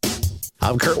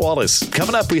 I'm Kurt Wallace.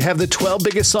 Coming up, we have the 12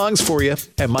 biggest songs for you.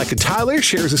 And Micah Tyler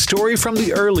shares a story from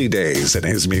the early days in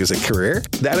his music career.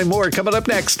 That and more coming up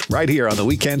next, right here on the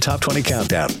Weekend Top 20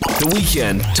 Countdown. The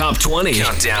Weekend Top 20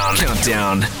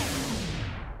 Countdown.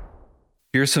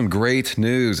 Here's some great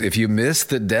news. If you missed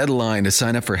the deadline to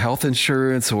sign up for health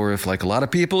insurance, or if, like a lot of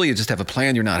people, you just have a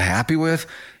plan you're not happy with,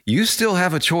 you still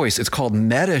have a choice. It's called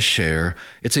MediShare.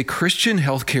 It's a Christian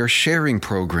healthcare sharing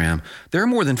program. There are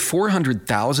more than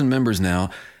 400,000 members now,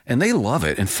 and they love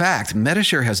it. In fact,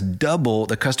 MediShare has double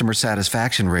the customer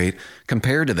satisfaction rate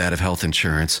compared to that of health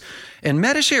insurance. And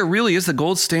MediShare really is the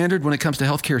gold standard when it comes to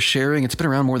healthcare sharing. It's been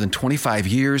around more than 25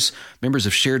 years. Members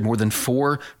have shared more than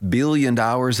 $4 billion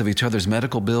of each other's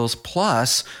medical bills.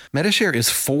 Plus, MediShare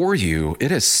is for you. It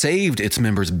has saved its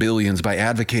members billions by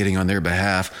advocating on their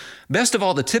behalf. Best of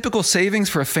all, the typical savings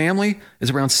for a family is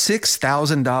around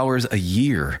 $6,000 a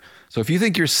year. So if you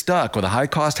think you're stuck with a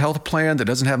high-cost health plan that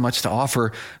doesn't have much to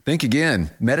offer, think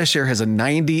again. MediShare has a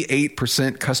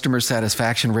 98% customer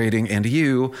satisfaction rating, and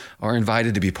you are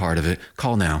invited to be part of it.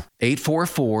 Call now.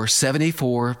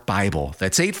 844-74-BIBLE.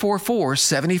 That's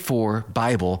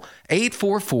 844-74-BIBLE.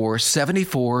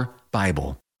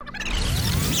 844-74-BIBLE.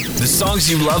 The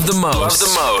songs you love the most.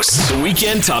 The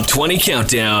Weekend Top 20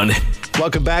 Countdown.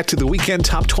 Welcome back to the Weekend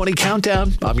Top 20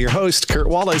 Countdown. I'm your host, Kurt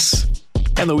Wallace.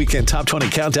 And the Weekend Top 20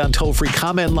 Countdown toll-free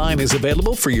comment line is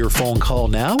available for your phone call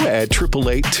now at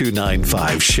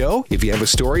 888-295-SHOW. If you have a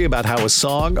story about how a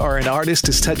song or an artist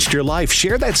has touched your life,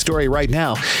 share that story right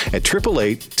now at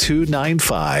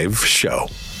 888-295-SHOW.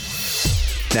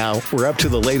 Now, we're up to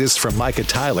the latest from Micah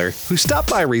Tyler, who stopped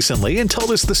by recently and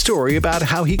told us the story about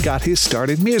how he got his start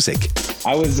in music.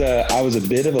 I was a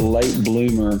bit of a late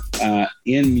bloomer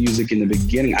in music in the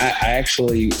beginning. I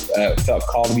actually felt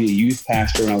called to be a youth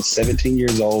pastor when I was 17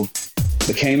 years old.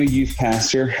 Became a youth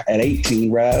pastor at 18,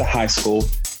 right out of high school.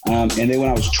 And then when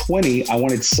I was 20, I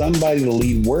wanted somebody to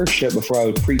lead worship before I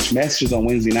would preach messages on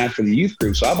Wednesday night for the youth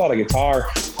group. So I bought a guitar,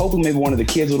 hoping maybe one of the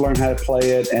kids would learn how to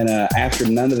play it. And after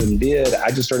none of them did,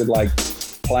 I just started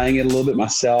playing it a little bit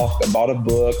myself. I bought a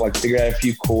book, figured out a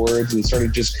few chords and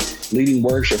started just leading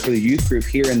worship for the youth group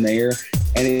here and there.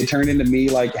 And it turned into me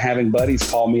having buddies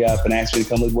call me up and ask me to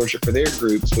come lead worship for their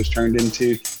groups, which turned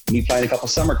into me playing a couple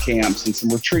summer camps and some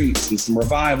retreats and some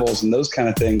revivals and those kind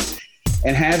of things.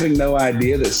 And having no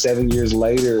idea that 7 years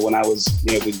later, when I was,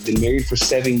 we'd been married for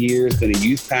 7 years, been a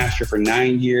youth pastor for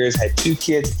 9 years, had 2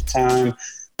 kids at the time,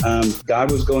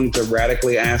 God was going to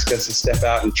radically ask us to step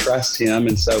out and trust him.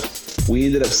 And so we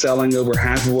ended up selling over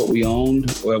half of what we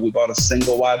owned. We bought a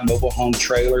single wide mobile home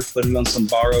trailer, put it on some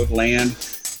borrowed land.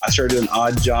 I started doing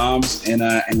odd jobs, and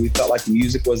we felt like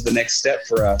music was the next step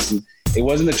for us. And it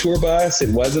wasn't a tour bus. It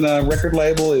wasn't a record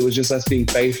label. It was just us being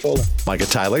faithful. Micah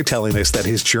Tyler telling us that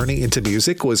his journey into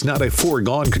music was not a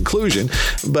foregone conclusion,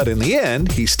 but in the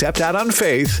end, he stepped out on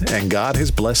faith and God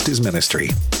has blessed his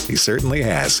ministry. He certainly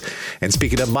has. And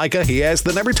speaking of Micah, he has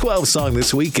the number 12 song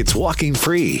this week. It's Walking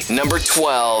Free. Number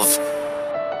 12.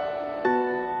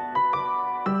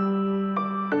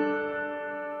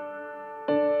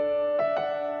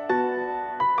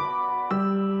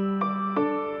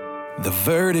 The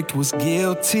verdict was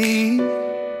guilty,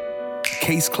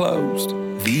 case closed,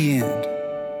 the end.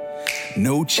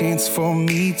 No chance for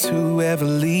me to ever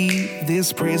leave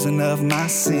this prison of my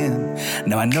sin.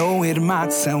 Now I know it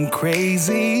might sound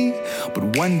crazy, but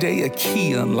one day a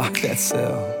key unlocked that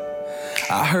cell.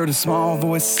 I heard a small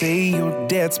voice say your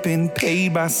debt's been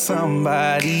paid by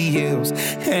somebody else.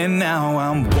 And now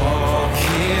I'm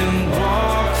walking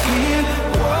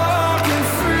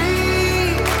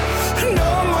free.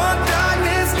 No more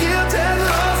darkness, guilt has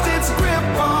lost its grip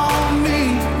on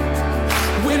me.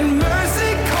 When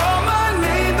mercy called my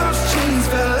name, those chains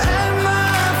fell at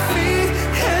my feet.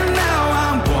 And now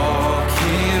I'm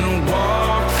walking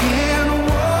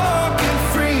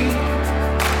free.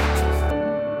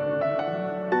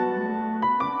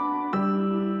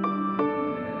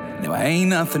 Now I ain't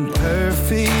nothing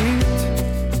perfect.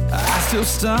 I still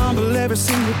stumble every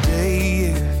single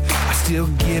day. I still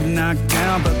get knocked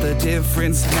down, but the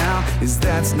difference now is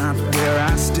that's not where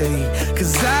I stay.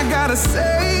 'Cause I got a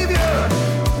Savior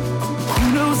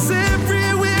who knows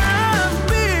everywhere I've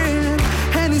been,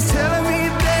 and he's telling me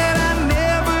that I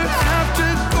never have to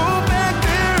go back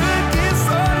there again.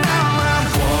 So now I'm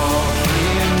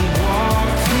walking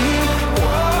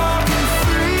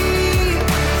free.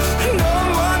 No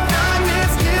more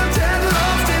darkness, guilt has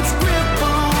lost its grip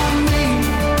on me.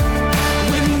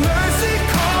 When mercy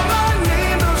called my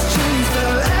name, those chains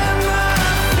fell at my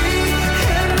feet.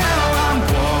 And now I'm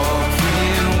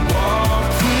walking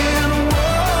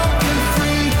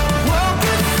free.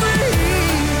 Walking free.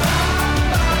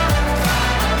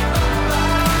 To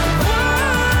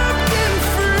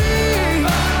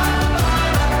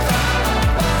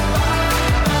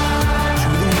the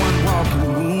one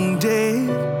walking wounded,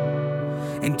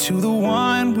 and to the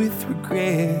one with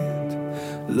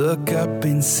regret, look up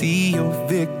and see your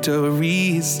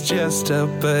victory is just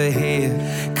up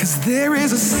ahead. 'Cause there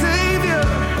is a Savior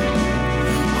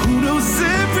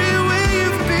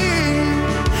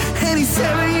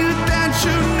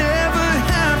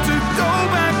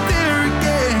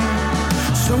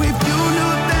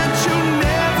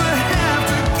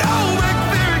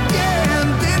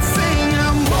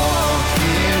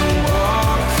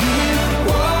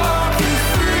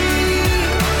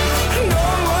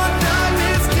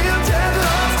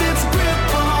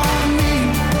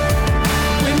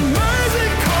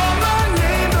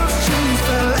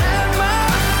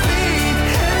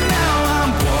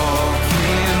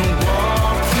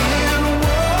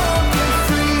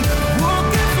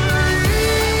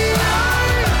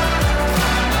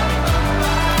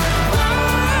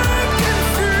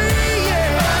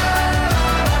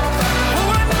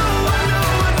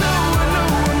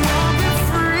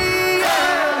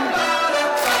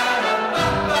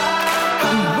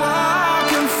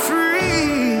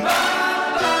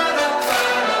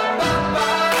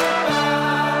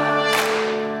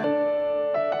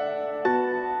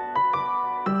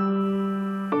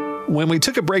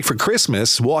took a break for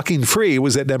Christmas, Walking Free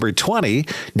was at number 20.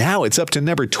 Now it's up to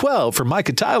number 12 for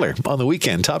Micah Tyler on the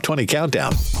Weekend Top 20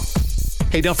 Countdown.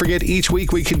 Hey, don't forget, each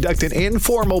week we conduct an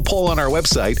informal poll on our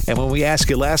website. And when we asked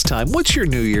you last time, what's your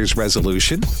New Year's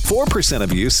resolution? 4%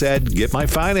 of you said, get my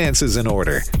finances in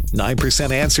order.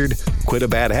 9% answered, quit a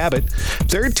bad habit.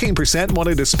 13%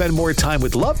 wanted to spend more time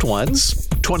with loved ones.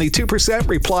 22%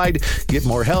 replied, get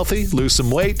more healthy, lose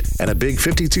some weight. And a big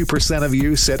 52% of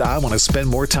you said, I want to spend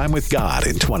more time with God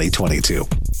in 2022.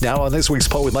 Now, on this week's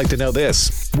poll, we'd like to know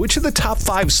this. Which of the top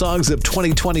 5 songs of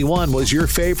 2021 was your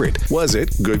favorite? Was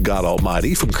it Good God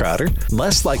Almighty from Crowder,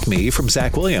 Less Like Me from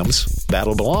Zach Williams,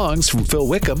 Battle Belongs from Phil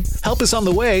Wickham, Help Is on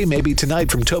the Way, maybe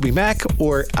Tonight from Toby Mac,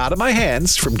 or Out of My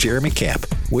Hands from Jeremy Camp?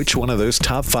 Which one of those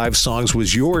top 5 songs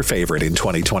was your favorite in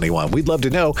 2021? We'd love to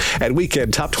know at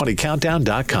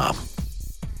weekendtop20countdown.com.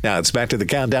 Now it's back to the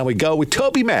countdown we go with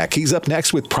Toby Mac. He's up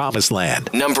next with Promised Land.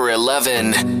 Number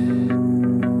 11.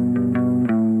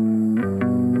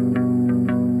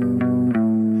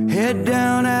 Head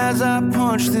down as I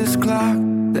punch this clock.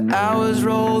 The hours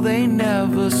roll, they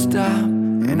never stop.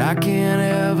 And I can't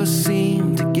ever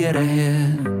seem to get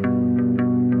ahead.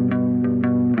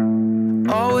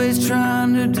 Always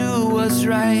trying to do what's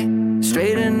right.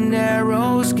 Straight and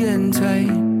narrow's getting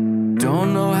tight.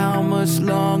 Don't know how much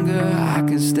longer I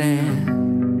can stand.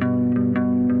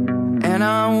 And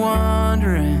I'm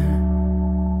wondering,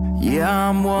 yeah,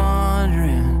 I'm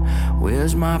wondering,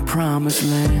 where's my promised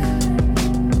land?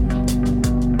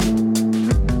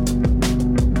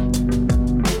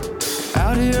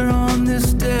 Out here on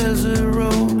this desert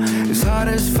road, it's hot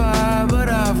as fire, but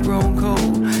I've grown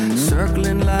cold.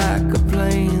 Circling like a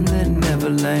plane that never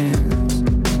lands.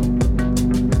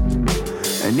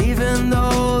 And even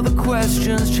though the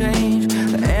questions change,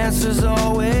 the answers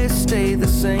always stay the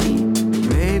same.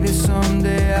 Maybe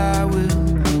someday I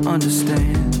will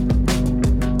understand.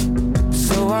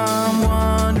 So I'm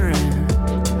wondering,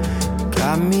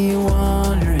 got me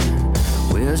wondering,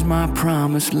 where's my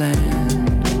promised land?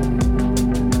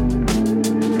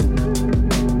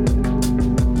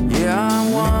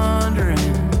 I'm wondering,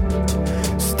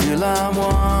 still I'm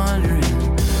wondering,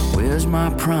 where's my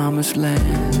promised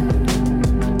land?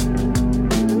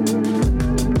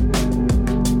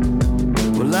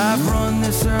 Well, I've run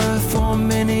this earth for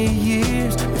many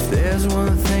years. If there's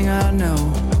one thing I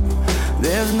know,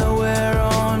 there's nowhere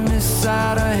on this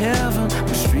side of heaven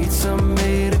where streets are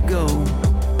made to go.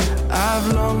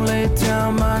 I've long laid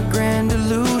down my grand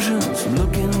illusions,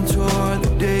 looking toward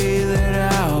the day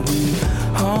that I'll be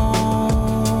home.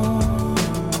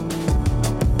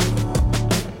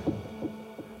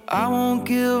 I won't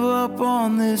give up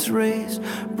on this race,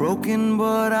 broken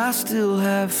but I still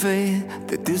have faith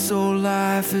that this old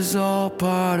life is all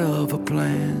part of a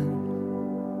plan.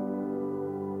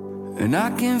 And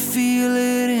I can feel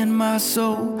it in my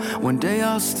soul, one day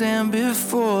I'll stand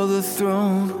before the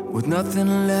throne with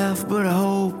nothing left but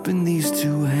hope in these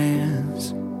two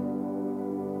hands.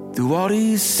 Through all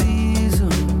these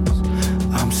seasons,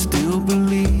 I'm still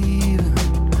believing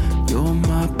you're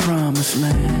my promised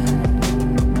land.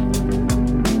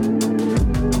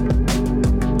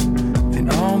 In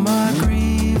all my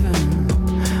grieving,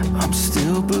 I'm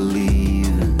still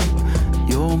believing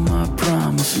you're my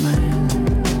promised land.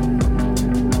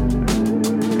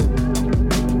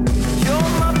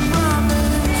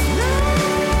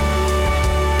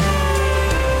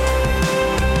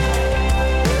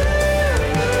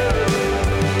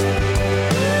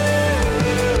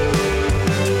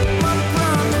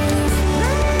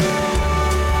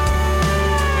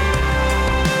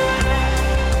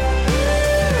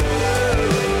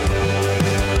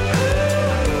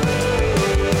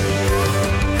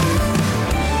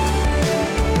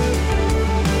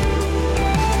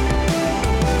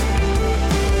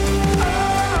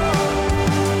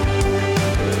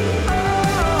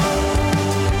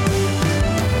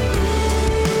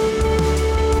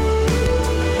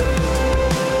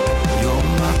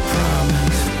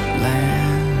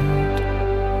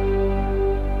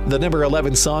 The number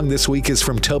 11 song this week is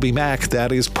from Toby Mac.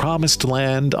 That is Promised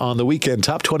Land on the Weekend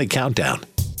Top 20 Countdown.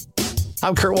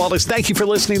 I'm Kurt Wallace. Thank you for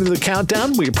listening to the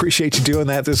Countdown. We appreciate you doing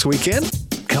that this weekend.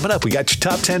 Coming up, we got your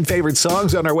top 10 favorite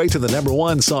songs on our way to the number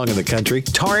 1 song in the country.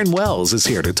 Taryn Wells is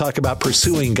here to talk about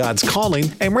pursuing God's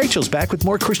calling, and Rachel's back with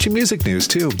more Christian music news,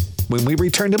 too, when we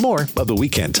return to more of the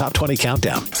Weekend Top 20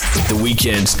 Countdown. The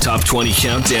Weekend Top 20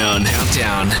 Countdown.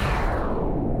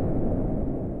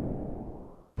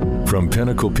 From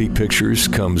Pinnacle Peak Pictures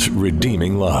comes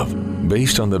Redeeming Love,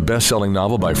 based on the best-selling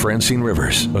novel by Francine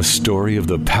Rivers, a story of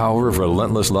the power of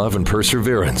relentless love and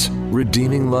perseverance.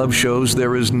 Redeeming Love shows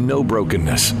there is no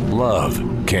brokenness love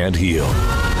can't heal.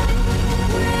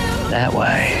 That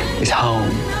way is home.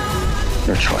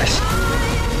 Your choice.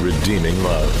 Redeeming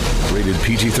Love. Rated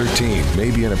PG-13.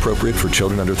 May be inappropriate for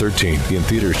children under 13. In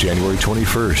theaters January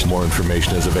 21st. More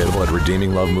information is available at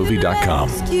redeeminglovemovie.com.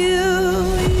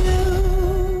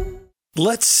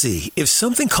 Let's see. If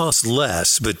something costs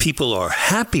less, but people are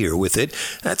happier with it,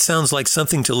 that sounds like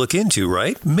something to look into,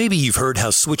 right? Maybe you've heard how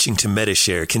switching to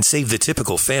Medishare can save the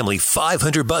typical family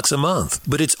 $500 a month.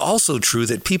 But it's also true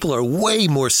that people are way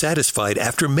more satisfied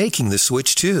after making the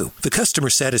switch, too. The customer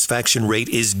satisfaction rate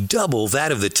is double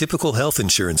that of the typical health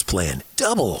insurance plan.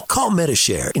 Double. Call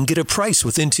Medishare and get a price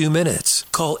within 2 minutes.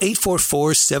 Call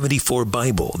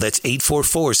 844-74-BIBLE. That's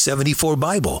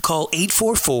 844-74-BIBLE. Call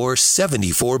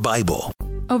 844-74-BIBLE.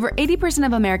 Over 80%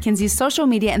 of Americans use social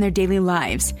media in their daily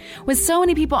lives. With so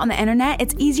many people on the internet,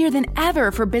 it's easier than ever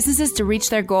for businesses to reach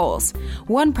their goals.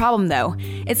 One problem, though,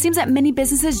 it seems that many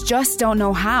businesses just don't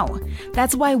know how.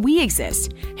 That's why we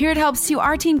exist. Here at Helps To,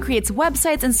 our team creates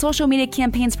websites and social media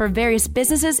campaigns for various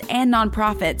businesses and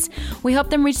nonprofits. We help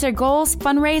them reach their goals,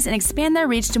 fundraise, and expand their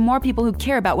reach to more people who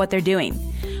care about what they're doing.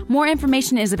 More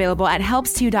information is available at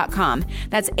helps2.com.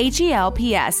 That's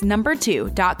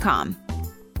HELPS2.com.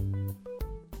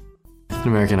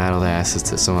 American Idol asked us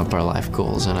to sum up our life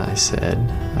goals, and I said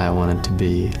I wanted to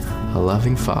be a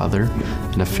loving father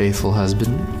and a faithful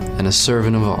husband and a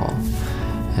servant of all.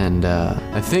 And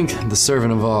I think the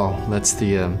servant of all, that's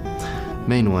the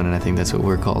main one, and I think that's what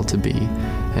we're called to be.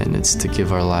 And it's to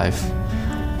give our life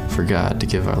for God, to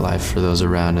give our life for those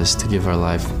around us, to give our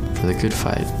life for the good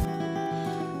fight.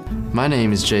 My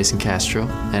name is Jason Castro,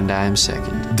 and I am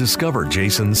second. Discover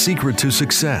Jason's secret to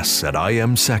success at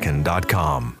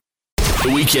IamSecond.com.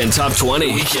 The Weekend Top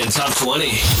 20. Weekend Top 20.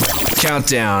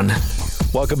 Countdown.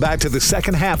 Welcome back to the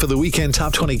second half of the Weekend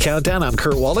Top 20 Countdown. I'm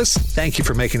Kurt Wallace. Thank you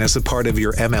for making us a part of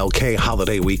your MLK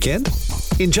holiday weekend.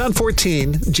 In John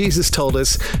 14, Jesus told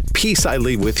us, "Peace I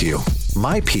leave with you.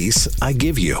 My peace I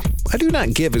give you. I do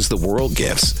not give as the world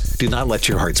gives. Do not let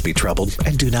your hearts be troubled,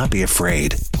 and do not be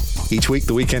afraid." Each week,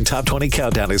 the Weekend Top 20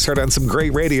 Countdown is heard on some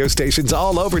great radio stations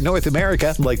all over North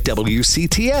America, like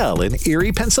WCTL in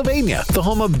Erie, Pennsylvania, the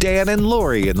home of Dan and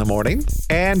Lori in the morning,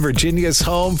 and Virginia's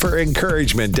home for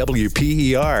encouragement,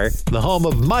 WPER, the home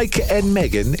of Mike and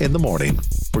Megan in the morning.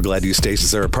 We're glad you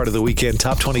stations are a part of the Weekend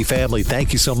Top 20 family.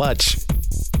 Thank you so much.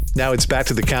 Now it's back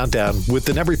to the countdown with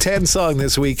the number 10 song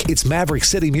this week. It's Maverick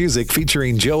City Music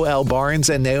featuring Joe L. Barnes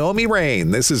and Naomi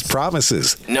Rain. This is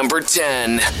Promises. Number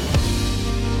 10.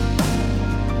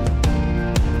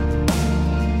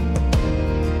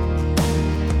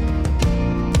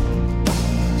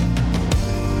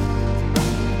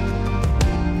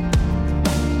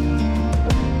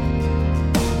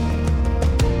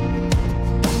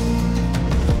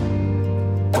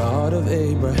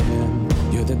 Abraham,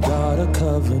 you're the God of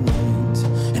covenant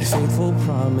and faithful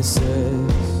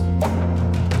promises.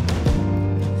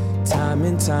 Time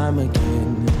and time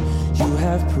again, you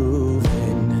have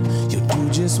proven you'll do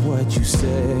just what you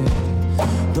said.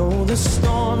 Though the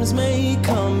storms may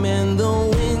come and the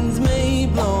winds may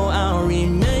blow, I'll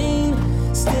remain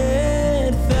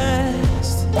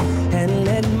steadfast and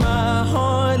let my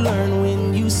heart learn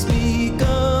when you speak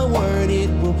a word, it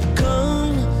will come.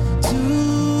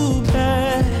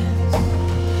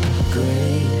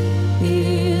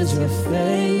 Your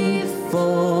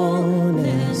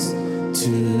faithfulness to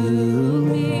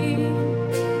me.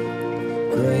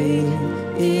 Great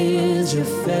is your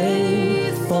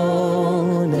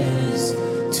faithfulness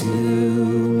to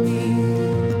me.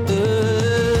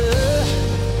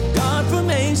 God from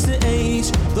age to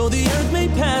age, though the earth may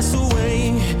pass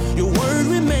away, your word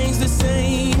remains the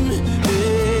same.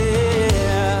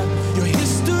 Yeah, your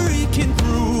history can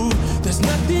prove there's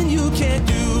nothing you can't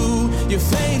do. You're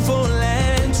faithful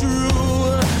and true.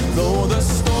 Though the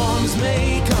storms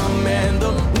may come and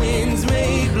the winds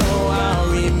may blow, I'll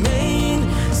remain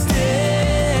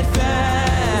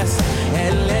steadfast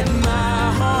and let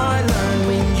my heart learn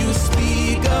when you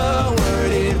speak a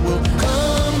word, it will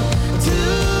come to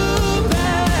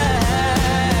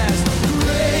pass.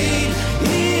 Great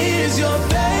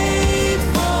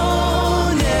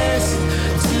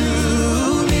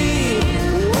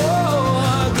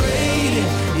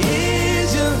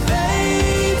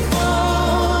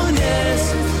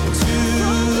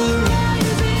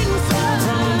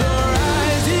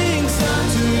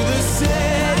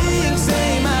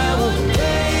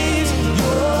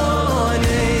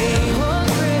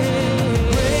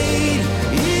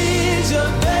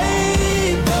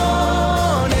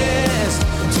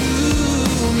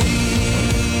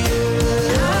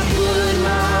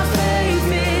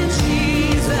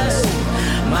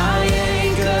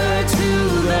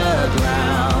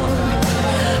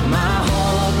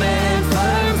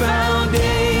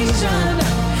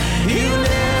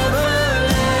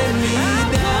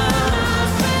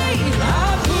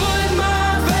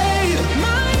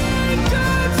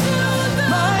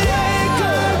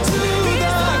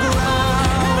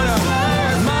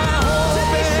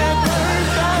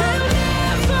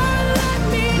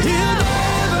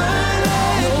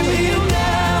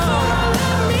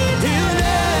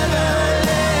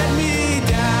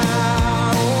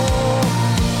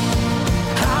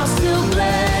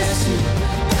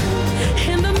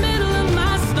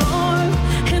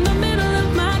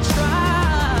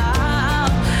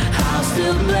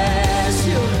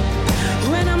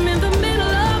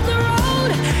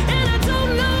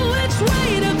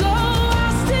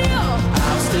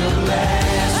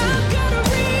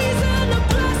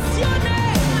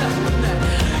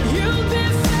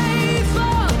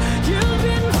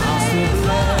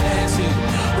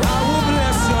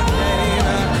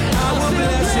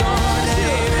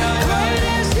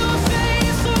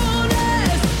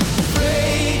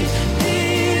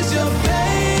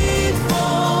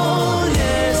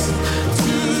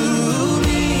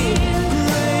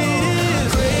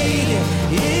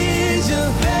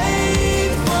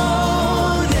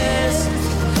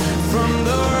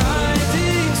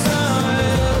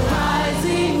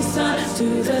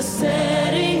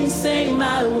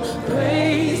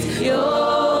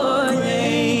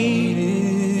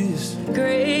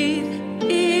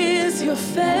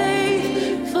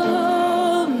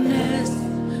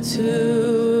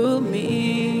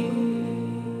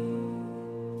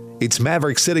It's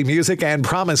Maverick City Music and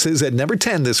Promises at number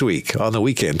 10 this week on the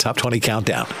Weekend Top 20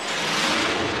 Countdown.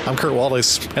 I'm Kurt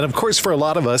Wallace, and of course, for a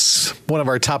lot of us, one of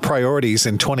our top priorities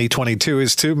in 2022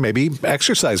 is to maybe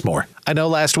exercise more. I know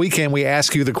last weekend we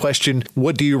asked you the question,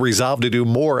 what do you resolve to do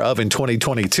more of in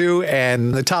 2022?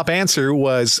 And the top answer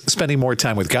was spending more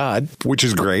time with God, which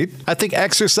is great. I think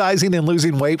exercising and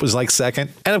losing weight was like second.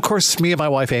 And of course, me and my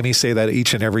wife Amy say that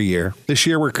each and every year. This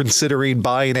year, we're considering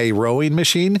buying a rowing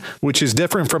machine, which is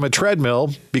different from a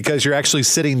treadmill because you're actually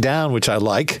sitting down, which I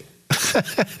like.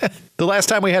 The last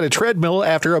time we had a treadmill,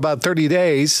 after about 30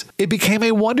 days, it became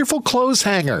a wonderful clothes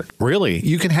hanger. Really,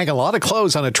 you can hang a lot of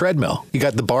clothes on a treadmill. You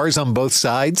got the bars on both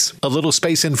sides, a little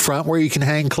space in front where you can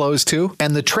hang clothes too.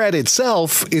 And the tread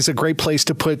itself is a great place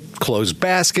to put clothes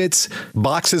baskets,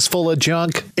 boxes full of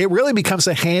junk. It really becomes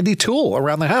a handy tool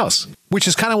around the house. Which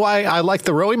is kind of why I like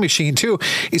the rowing machine too,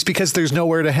 is because there's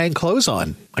nowhere to hang clothes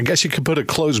on. I guess you could put a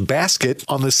clothes basket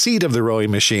on the seat of the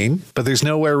rowing machine, but there's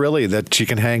nowhere really that you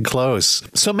can hang clothes.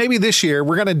 So maybe this year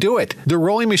we're going to do it. The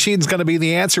rowing machine is going to be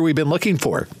the answer we've been looking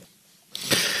for.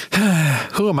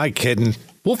 Who am I kidding?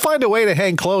 We'll find a way to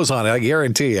hang clothes on it, I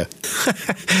guarantee you.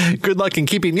 Good luck in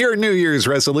keeping your New Year's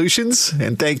resolutions,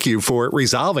 and thank you for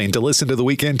resolving to listen to the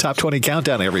Weekend Top 20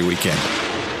 Countdown every weekend.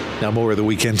 Now more of the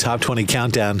Weekend Top 20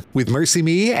 Countdown with Mercy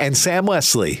Me and Sam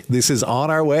Wesley. This is On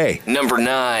Our Way. Number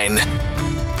 9.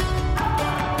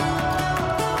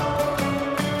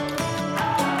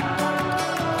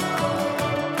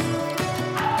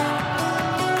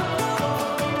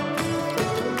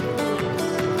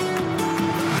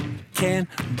 Can't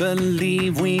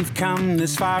believe we've come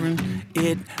this far and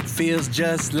it feels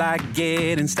just like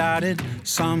getting started.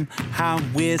 Somehow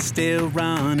we're still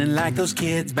running like those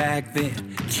kids back then.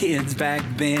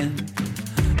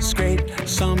 Scrape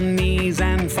some knees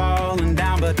and falling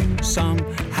down, but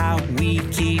somehow we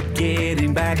keep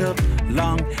getting back up.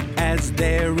 Long as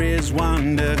there is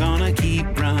wonder, gonna keep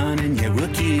running, yeah,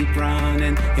 we'll keep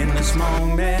running. In this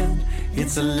moment,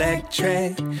 it's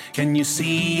electric. Can you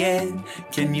see it?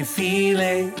 Can you feel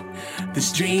it?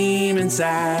 This dream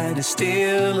inside is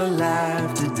still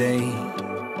alive today.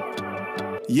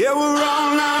 Yeah, we're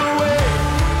on our way.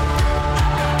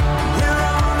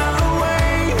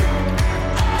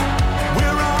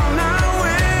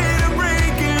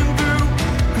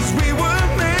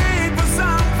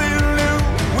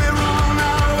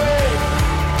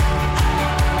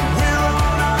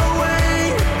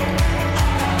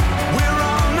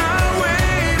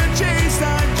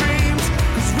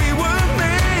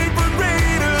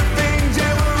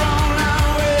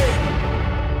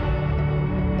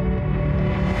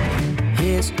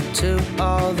 To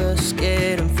all the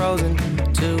scared and frozen,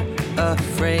 too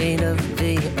afraid of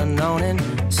the unknown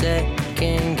and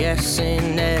second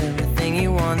guessing everything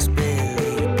you once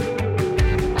believed.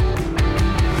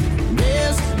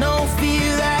 There's no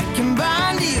fear that can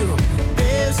bind you.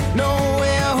 There's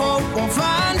nowhere hope won't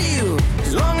find you.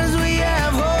 As long as we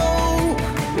have hope,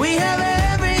 we have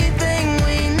everything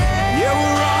we need. Yeah,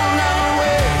 we're on our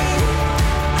way.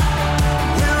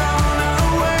 We're on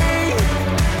our way.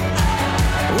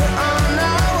 We're on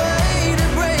our way to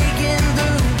breaking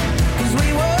through, 'cause we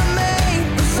were made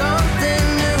for something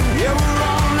new. Yeah, we're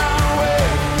on our way.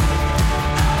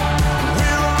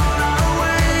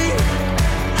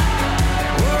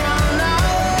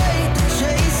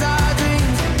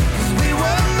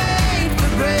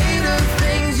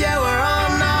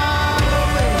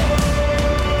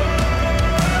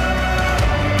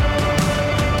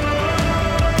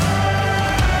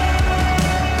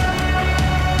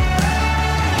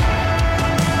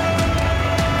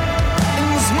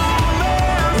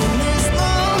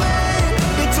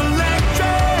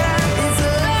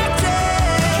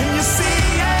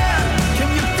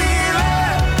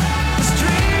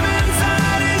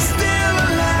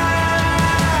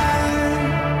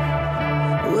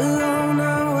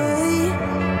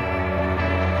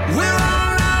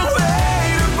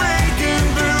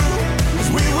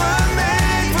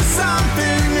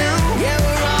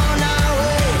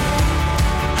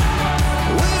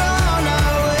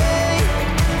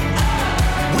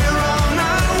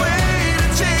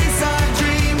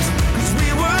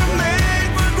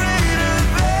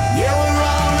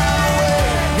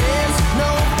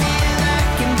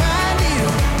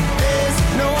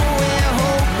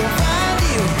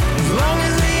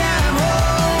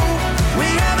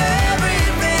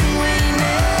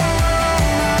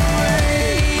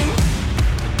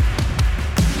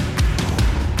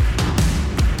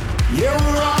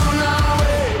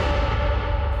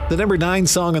 The number 9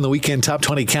 song on the Weekend Top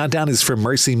 20 Countdown is from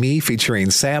Mercy Me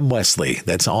featuring Sam Wesley.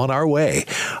 That's On Our Way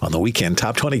on the Weekend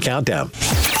Top 20 Countdown.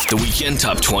 The Weekend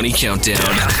Top 20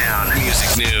 Countdown.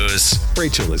 Music news.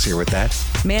 Rachel is here with that.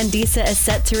 Mandisa is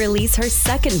set to release her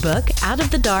second book, Out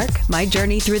of the Dark, My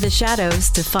Journey Through the Shadows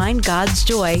to Find God's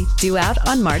Joy, due out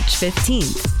on March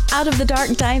 15th. Out of the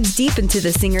Dark dives deep into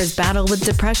the singer's battle with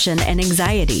depression and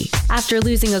anxiety. After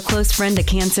losing a close friend to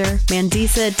cancer,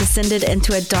 Mandisa descended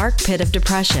into a dark pit of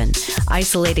depression,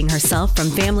 isolating herself from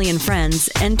family and friends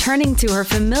and turning to her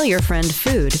familiar friend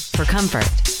food for comfort.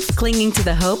 Clinging to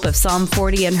the hope of Psalm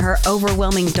 40 in her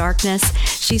overwhelming darkness,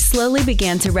 she slowly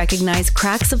began to recognize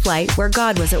cracks of light where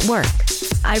God was at work.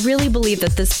 I really believe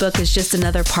that this book is just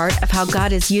another part of how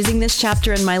God is using this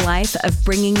chapter in my life of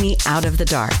bringing me out of the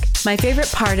dark. My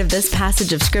favorite part of this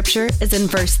passage of scripture is in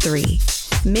verse 3.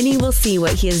 Many will see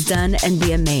what he has done and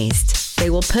be amazed. They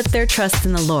will put their trust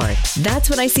in the Lord. That's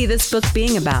what I see this book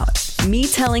being about. Me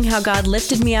telling how God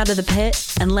lifted me out of the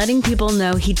pit and letting people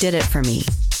know he did it for me.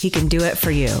 He can do it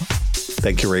for you.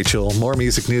 Thank you, Rachel. More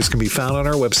music news can be found on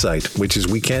our website, which is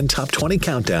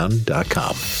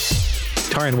weekendtop20countdown.com.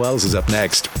 Taryn Wells is up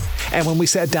next. And when we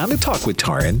sat down to talk with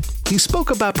Taryn, he spoke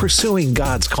about pursuing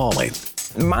God's calling.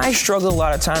 My struggle a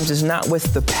lot of times is not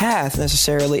with the path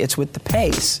necessarily, it's with the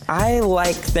pace. I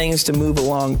like things to move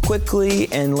along quickly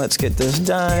and let's get this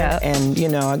done. Yeah. And, you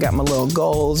know, I got my little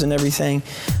goals and everything.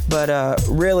 But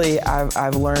really,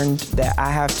 I've learned that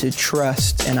I have to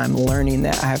trust, and I'm learning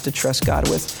that I have to trust God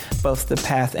with both the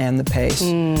path and the pace.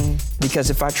 Because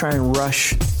if I try and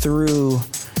rush through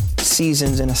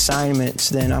seasons and assignments,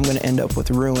 then I'm going to end up with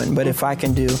ruin. But if I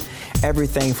can do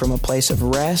everything from a place of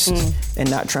rest and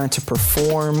not trying to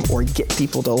perform or get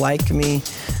people to like me,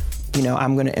 you know,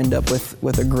 I'm going to end up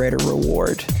with a greater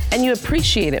reward. And you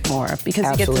appreciate it more because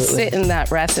you get to sit in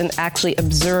that rest and actually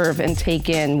observe and take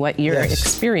in what you're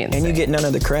experiencing. And you get none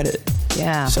of the credit.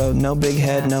 Yeah. So no big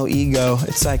head, no ego.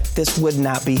 It's like this would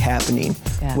not be happening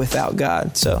without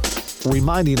God. So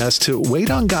reminding us to wait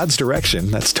on God's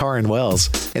direction. That's Taryn Wells.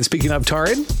 And speaking of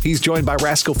Taryn, he's joined by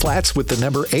Rascal Flatts with the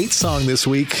number 8 song this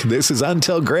week. This is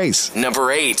Until Grace.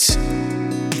 Number 8.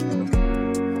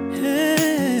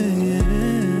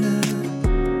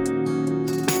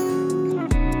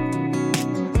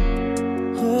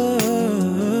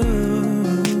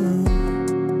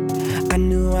 I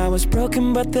knew I was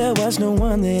broken, but there was no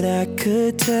one that I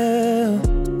could tell.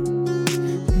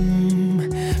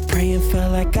 Praying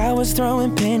felt like I was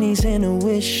throwing pennies in a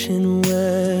wishing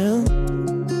well.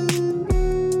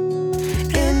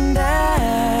 And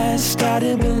I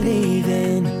started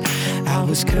believing I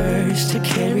was cursed to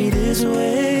carry this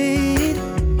weight.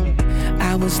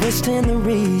 I was listing the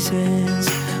reasons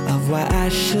of why I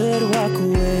should walk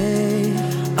away.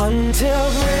 Until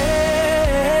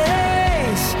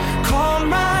grace called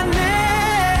my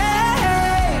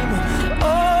name.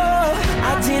 Oh,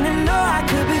 I didn't know I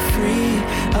could be free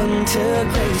until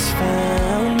grace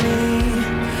found me.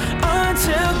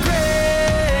 Until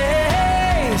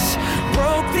grace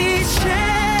broke these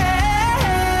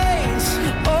chains.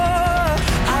 Oh,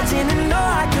 I didn't know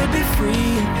I could be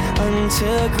free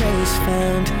until grace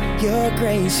found, your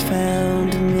grace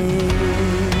found me.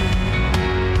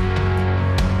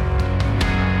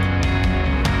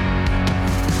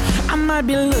 I might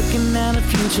be looking at a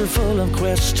future full of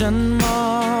question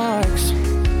marks.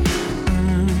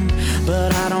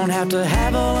 But I don't have to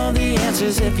have all of the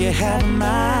answers if you have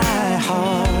my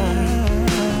heart.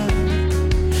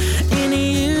 In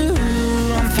you,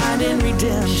 I'm finding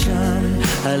redemption,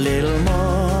 a little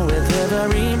more with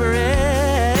every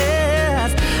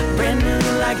breath. Brand new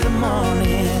like the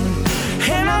morning,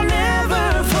 and I'll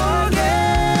never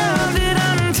forget it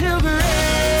until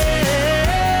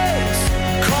grace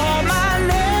called my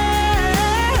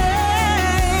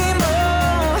name.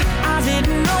 Oh, I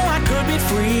didn't know I could be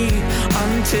free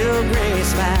until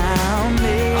grace found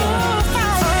me.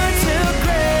 Until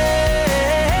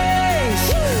grace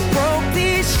broke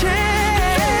these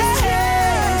chains.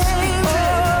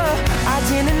 Oh, I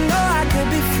didn't know I could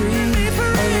be free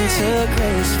until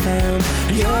grace found,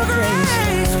 your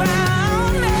grace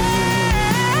found me.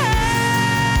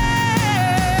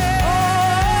 Oh,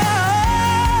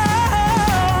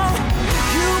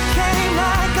 you came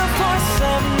like a force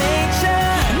of nature,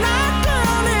 knocked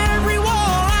down every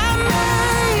wall I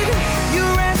made. You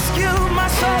rescued my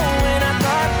soul when I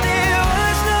thought there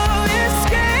was no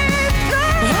escape.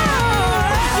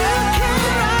 You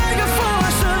came like a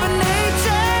force of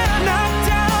nature, knocked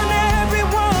down every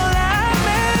wall I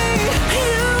made.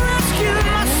 You rescued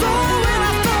my soul when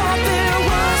I thought there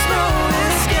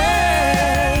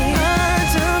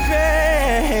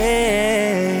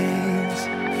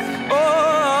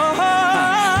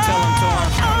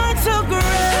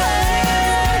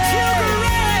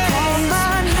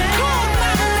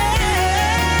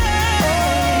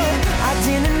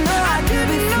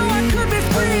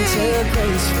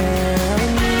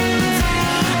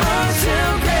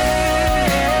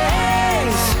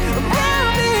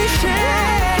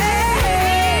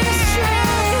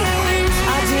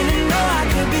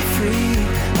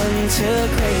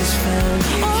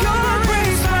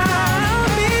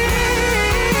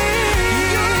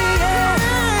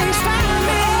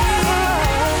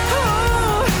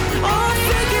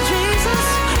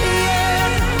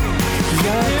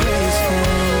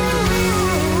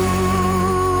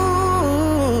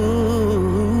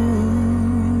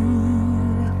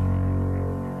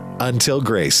Until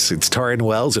Grace. It's Taryn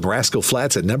Wells and Rascal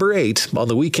Flatts at number 8 on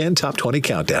the Weekend Top 20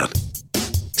 Countdown.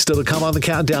 Still to come on the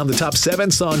countdown, the top 7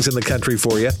 songs in the country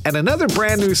for you. And another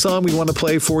brand new song we want to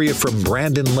play for you from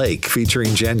Brandon Lake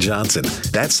featuring Jen Johnson.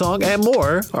 That song and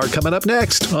more are coming up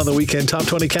next on the Weekend Top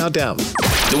 20 Countdown.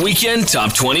 The Weekend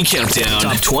Top 20 Countdown.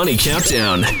 Top 20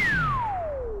 Countdown.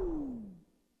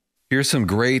 Here's some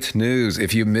great news.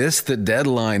 If you missed the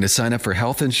deadline to sign up for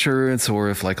health insurance, or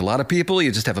if, like a lot of people,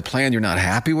 you just have a plan you're not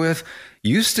happy with,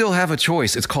 you still have a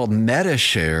choice. It's called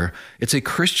MediShare. It's a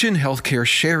Christian healthcare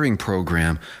sharing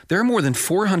program. There are more than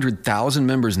 400,000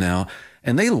 members now,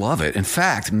 and they love it. In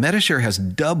fact, MediShare has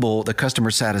double the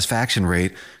customer satisfaction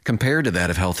rate compared to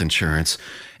that of health insurance.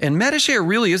 And MediShare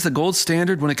really is the gold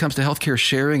standard when it comes to healthcare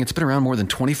sharing. It's been around more than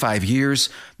 25 years.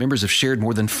 Members have shared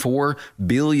more than $4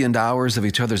 billion of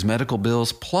each other's medical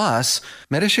bills. Plus,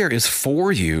 MediShare is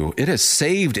for you. It has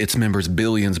saved its members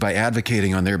billions by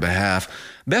advocating on their behalf.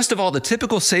 Best of all, the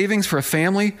typical savings for a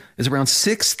family is around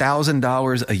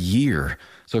 $6,000 a year.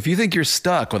 So if you think you're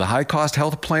stuck with a high-cost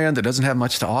health plan that doesn't have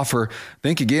much to offer,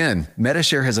 think again.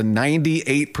 MediShare has a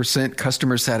 98%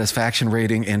 customer satisfaction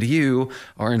rating, and you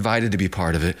are invited to be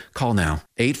part of it. Call now.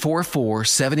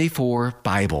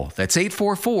 844-74-BIBLE. That's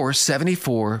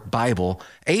 844-74-BIBLE.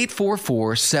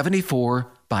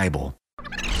 844-74-BIBLE.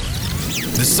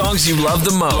 The songs you love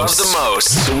the most.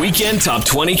 The Weekend Top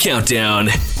 20 Countdown.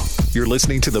 You're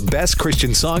listening to the best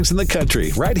Christian songs in the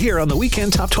country right here on the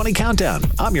Weekend Top 20 Countdown.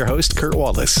 I'm your host, Kurt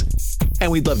Wallace.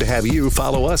 And we'd love to have you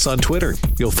follow us on Twitter.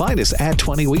 You'll find us at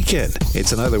 20Weekend.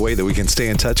 It's another way that we can stay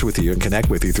in touch with you and connect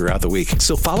with you throughout the week.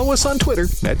 So follow us on Twitter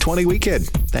at 20Weekend.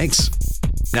 Thanks.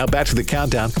 Now back to the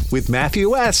countdown with Matthew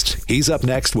West. He's up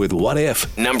next with What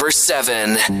If? Number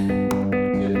 7.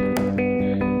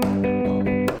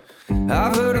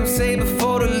 I've heard him say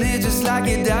before to live just like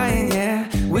you're dying, yeah.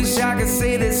 Wish I could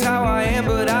say that's how I am,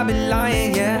 but I've been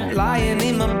lying, yeah. Lying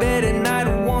in my bed at night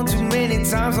one too many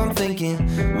times I'm thinking,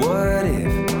 what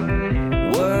if?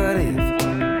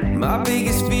 My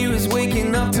biggest fear is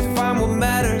waking up to find what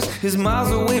matters is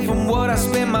miles away from what I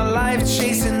spent my life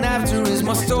chasing after. Is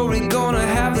my story gonna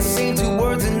have the same 2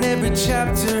 words in every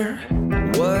chapter?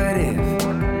 What if?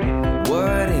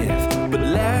 But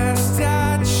last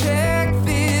I checked,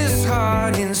 this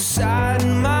heart inside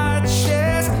my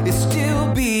chest is still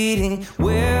beating.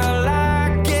 Well,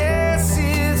 I guess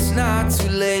it's not too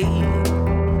late.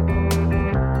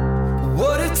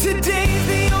 What if today's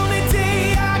the only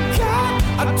day I got?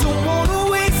 I don't wanna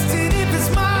waste it if it's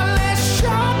my last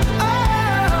shot.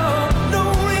 Oh,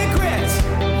 no regrets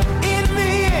in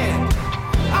the end.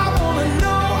 I wanna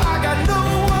know I got no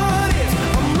what if.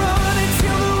 I'm running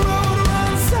till the road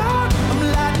runs out. I'm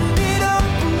lighting it up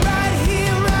right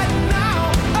here, right now.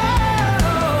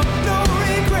 Oh, no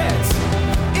regrets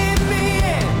in the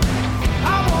end.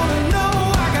 I wanna know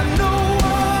I got no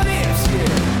what ifs,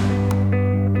 yeah.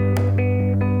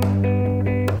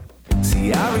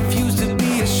 See, I refuse to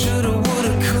be a shoulda,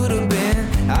 woulda, coulda been.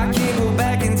 I can't go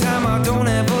back in time, I don't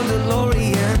have a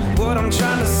DeLorean. What I'm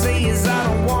trying to say is I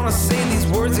don't wanna say these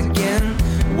words again.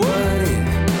 What if?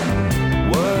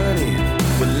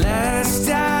 But last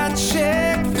I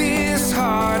checked, this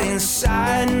heart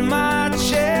inside my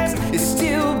chest is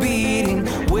still beating.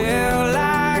 Well,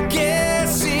 I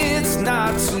guess it's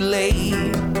not too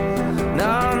late.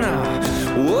 No.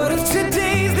 What if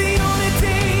today's the only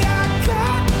day I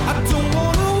got? I don't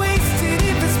wanna waste it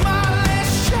if it's my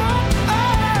last shot.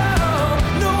 Oh,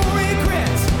 no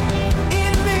regrets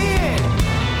in the end.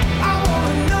 I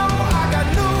wanna know I got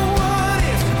no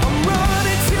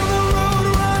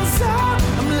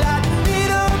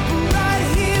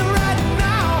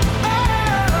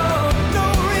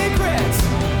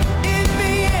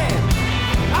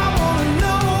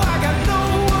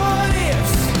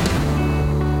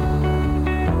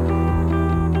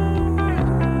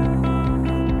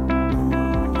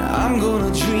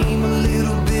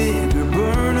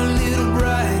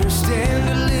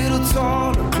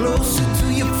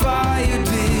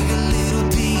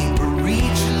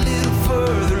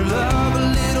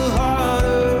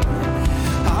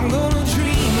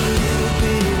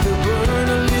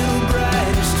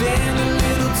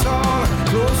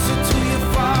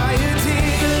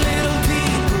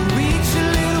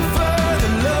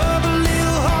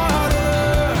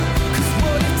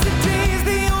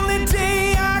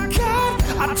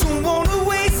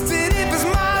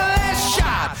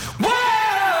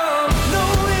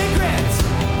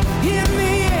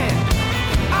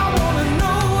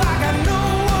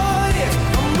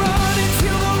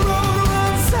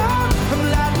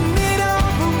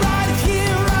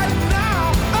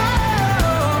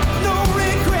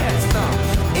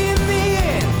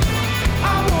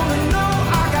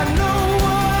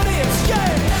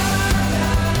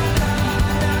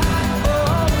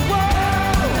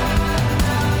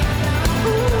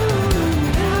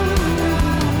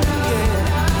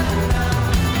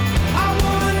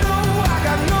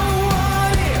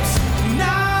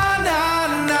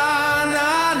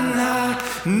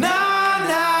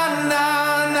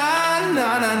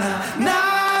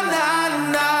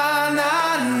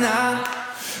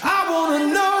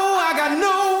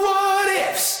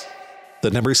The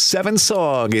number 7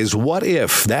 song is What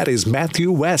If? That is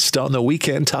Matthew West on the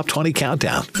Weekend Top 20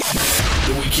 Countdown.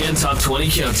 The Weekend Top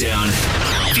 20 Countdown.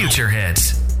 Future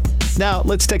hits. Now,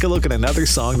 let's take a look at another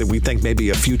song that we think may be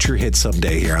a future hit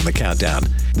someday here on the Countdown.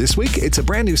 This week, it's a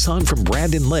brand new song from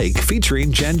Brandon Lake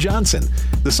featuring Jen Johnson.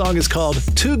 The song is called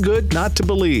Too Good Not to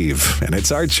Believe, and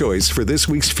it's our choice for this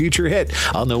week's future hit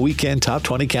on the Weekend Top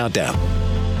 20 Countdown.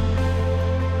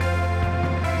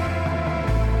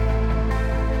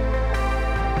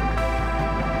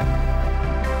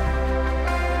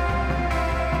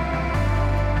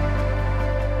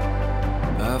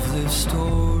 I've lived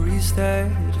stories that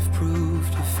have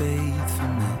proved your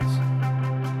faithfulness.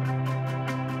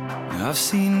 I've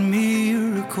seen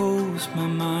miracles my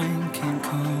mind can't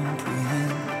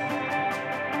comprehend.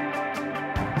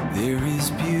 There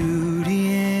is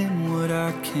beauty in what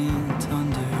I can't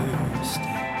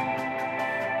understand.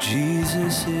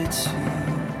 Jesus, it's you.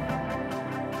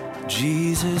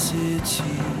 Jesus, it's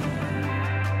you.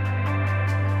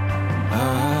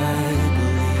 I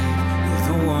believe you're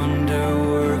the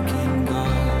wonder-working God.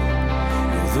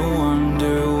 You're the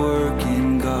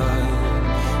wonder-working God.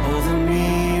 All the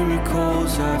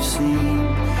miracles I've seen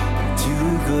are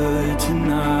too good to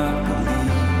not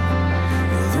believe.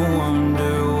 You're the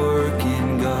wonder-working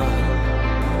God.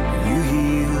 You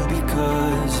heal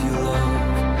because you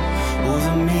love. All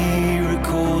the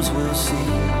miracles we'll see.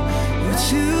 You're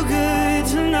too good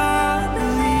to not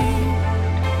believe.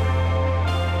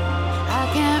 I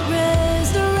can't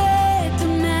resurrect a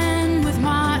man with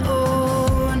my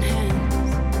own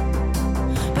hands,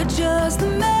 but just the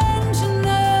mention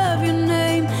of your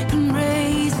name can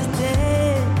raise the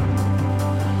dead.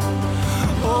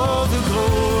 All the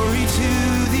glory to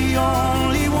the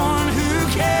only one who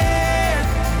can.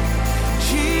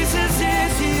 Jesus,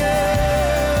 it's you.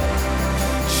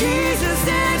 Jesus,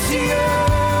 it's you.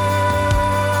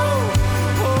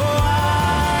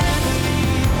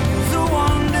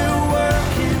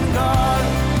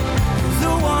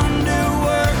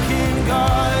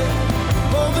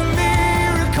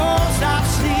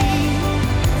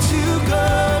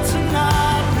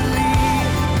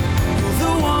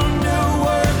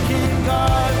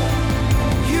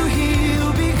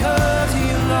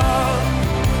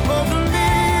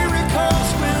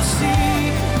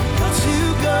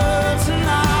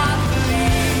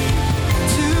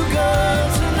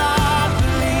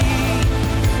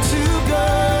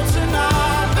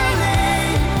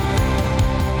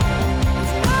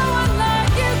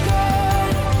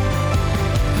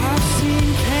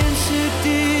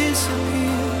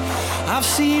 I've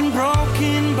seen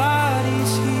broken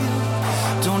bodies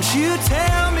healed. Don't you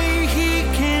tell me he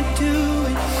can't do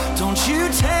it. Don't you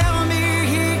tell me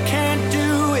he can't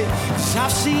do it. 'Cause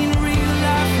I've seen real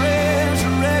life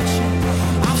resurrection.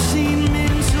 I've seen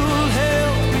mental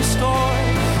health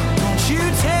restored. Don't you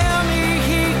tell me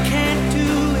he can't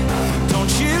do it.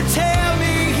 Don't you tell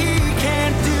me he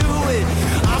can't do it.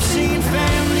 I've seen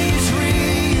families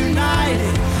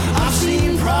reunited. I've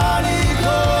seen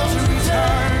prodigals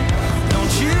return.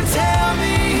 You tell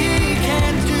me he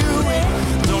can't do it.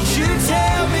 Don't you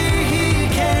tell me he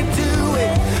can't do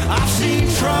it. I've seen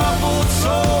troubled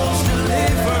souls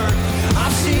delivered.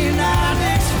 I've seen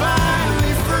addicts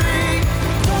finally free.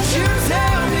 Don't you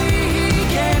tell me he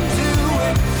can't do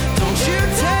it. Don't you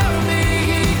tell me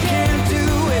he can't do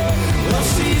it. We'll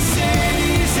see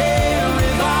cities in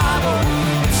revival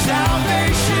and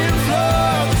salvation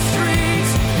flood the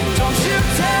streets. Don't you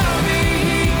tell me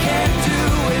he can't do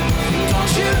it.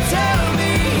 Don't you tell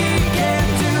me he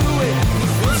can't do it.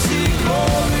 We'll see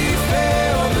glory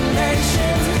fill the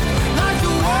nations like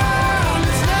the world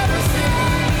has never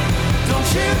seen. Don't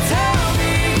you tell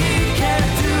me he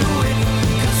can't do it.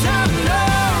 'Cause I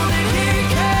know that he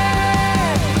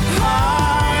can.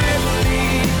 I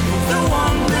believe the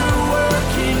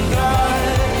wonder-working God.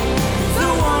 The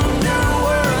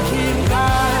wonder-working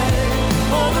God.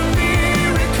 All the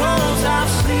miracles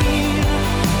I've seen,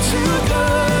 too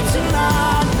good to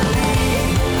not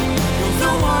believe. You're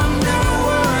the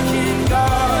wonder-working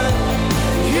God.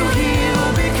 You heal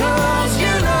because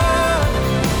you love.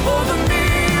 All the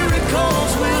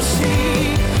miracles we'll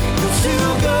see. You're too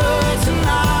good to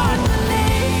not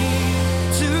believe.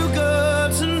 Too good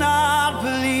to not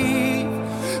believe.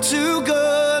 Too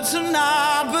good to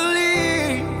not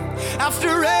believe.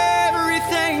 After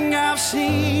everything I've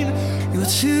seen, you're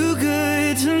too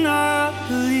good to not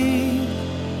believe.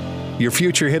 Your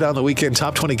future hit on the Weekend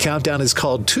Top 20 Countdown is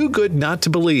called Too Good Not to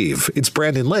Believe. It's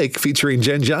Brandon Lake featuring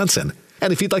Jen Johnson.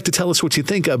 And if you'd like to tell us what you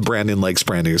think of Brandon Lake's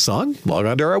brand new song, log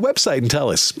on to our website and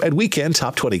tell us at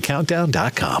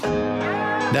weekendtop20countdown.com.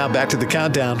 Now back to the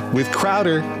countdown with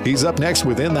Crowder. He's up next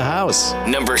with In the House.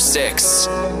 Number 6.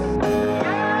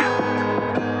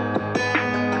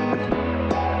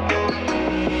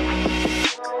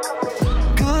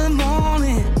 Good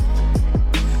morning.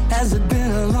 Has it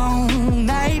been a long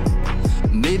night?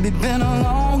 Maybe been a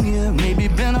long year, maybe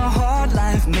been a hard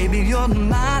life, maybe you're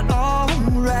not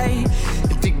alright.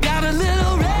 If you got a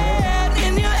little red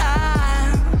in your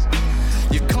eyes,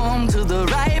 you come to the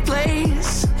right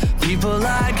place. People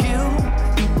like you,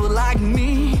 people like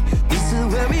me, this is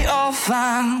where we all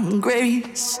find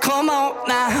grace. Come on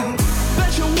now,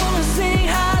 bet you wanna sing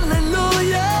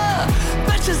hallelujah,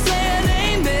 bet you saying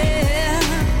amen.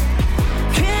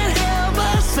 Can't help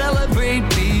but celebrate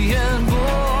being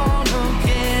born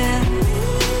again.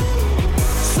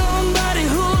 Somebody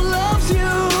who loves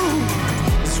you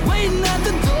is waiting at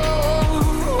the door.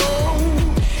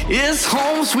 It's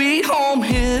home sweet home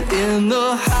here in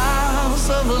the house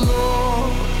of the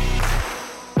Lord.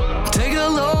 Take a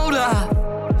load up,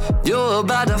 you're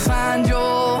about to find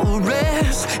your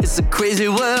rest. It's a crazy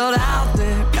world out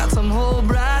there, got some hope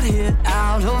right here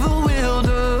out of the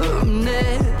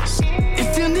wilderness.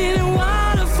 If you need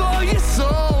water for your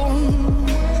soul,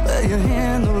 well, you're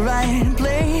in the right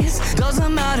place.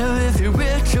 Doesn't matter if you're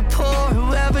rich or poor,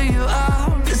 whoever you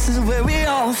are, this is where we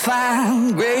all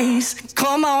find grace.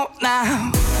 Come on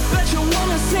now, bet you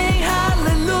wanna sing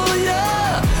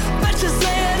hallelujah, bet you're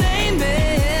saying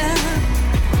amen.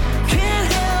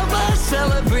 Can't help but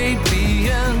celebrate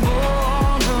being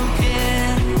born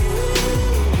again.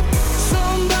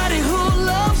 Somebody who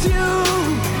loves you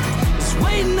is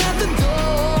waiting at the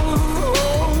door.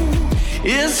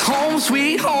 It's home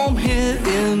sweet home here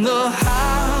in the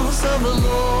house of the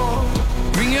Lord.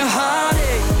 Bring your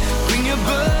heartache, bring your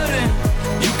burden,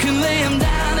 you can lay him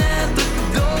down at the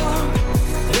door.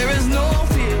 There is no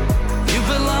fear, you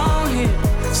belong here.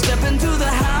 Step into the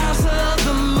house of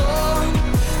the Lord.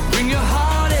 Bring your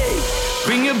heartache,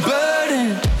 bring your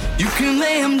burden, you can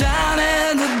lay him down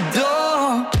at the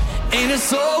door. Ain't it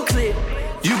so clear,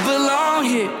 you belong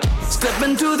here. Step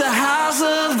into the house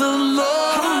of the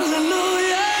Lord.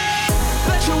 Hallelujah.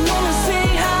 Bet you wanna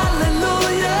sing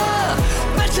hallelujah,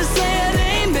 bet you're saying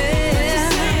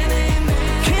amen.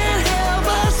 Can't help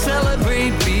but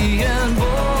celebrate being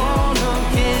born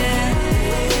again.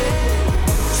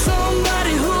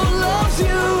 Somebody who loves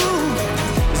you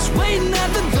is waiting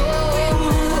at the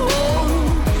door.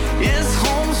 It's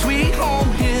home sweet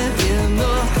home here in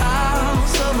the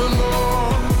house of the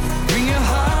Lord. Bring your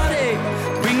heartache,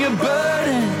 bring your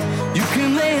burden, you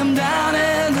can lay him down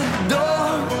at the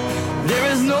door. There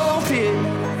is no fear,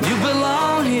 you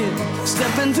belong here.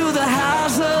 Step into the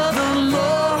house of the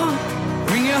Lord.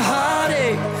 Bring your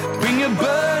heartache, bring your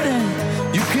burden,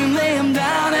 you can lay him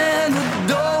down at the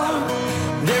door.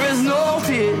 There is no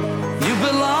fear, you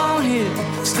belong here.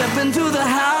 Step into the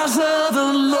house of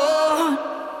the Lord.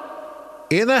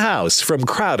 In the House from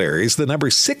Crowder is the number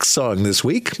 6 song this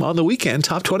week on the Weekend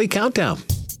Top 20 Countdown.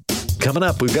 Coming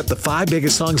up, we've got the 5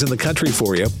 biggest songs in the country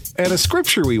for you and a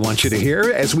scripture we want you to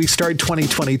hear as we start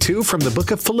 2022 from the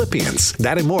book of Philippians.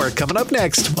 That and more coming up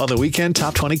next on the Weekend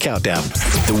Top 20 Countdown.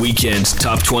 The Weekend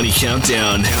Top 20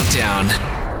 Countdown.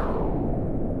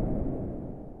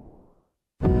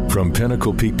 From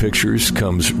Pinnacle Peak Pictures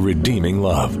comes Redeeming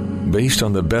Love, based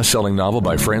on the best-selling novel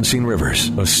by Francine Rivers,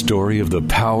 a story of the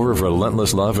power of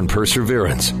relentless love and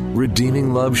perseverance.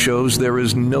 Redeeming Love shows there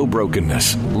is no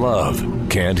brokenness love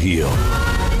can't heal.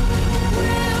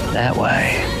 That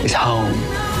way is home.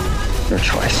 Your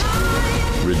choice.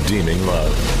 Redeeming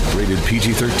Love. Rated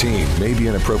PG-13. May be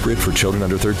inappropriate for children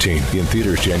under 13. In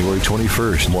theaters January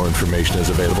 21st. More information is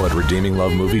available at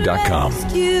redeeminglovemovie.com.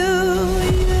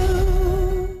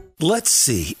 Let's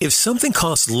see. If something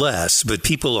costs less, but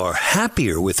people are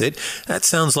happier with it, that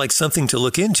sounds like something to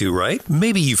look into, right?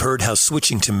 Maybe you've heard how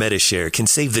switching to Medishare can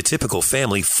save the typical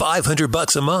family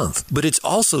 $500 a month. But it's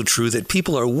also true that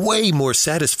people are way more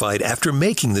satisfied after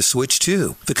making the switch,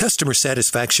 too. The customer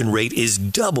satisfaction rate is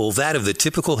double that of the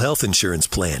typical health insurance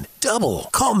plan. Double.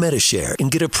 Call Medishare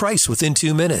and get a price within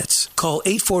 2 minutes. Call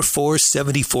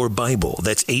 844-74-BIBLE.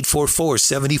 That's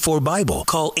 844-74-BIBLE.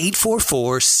 Call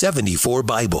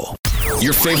 844-74-BIBLE.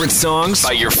 Your favorite songs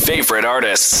by your favorite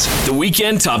artists. The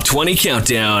Weekend Top 20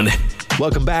 Countdown.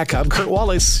 Welcome back. I'm Kurt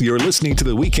Wallace. You're listening to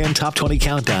the Weekend Top 20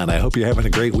 Countdown. I hope you're having a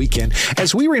great weekend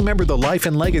as we remember the life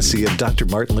and legacy of Dr.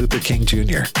 Martin Luther King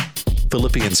Jr.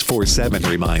 Philippians 4:7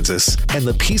 reminds us, "And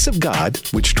the peace of God,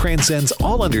 which transcends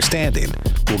all understanding,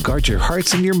 will guard your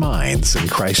hearts and your minds in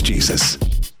Christ Jesus."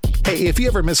 Hey, if you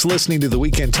ever miss listening to the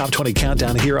Weekend Top 20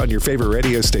 Countdown here on your favorite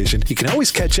radio station, you can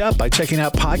always catch up by checking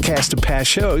out podcasts of past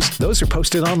shows. Those are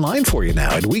posted online for you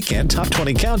now at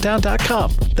weekendtop20countdown.com.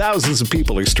 Thousands of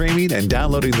people are streaming and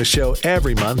downloading the show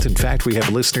every month. In fact, we have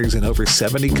listeners in over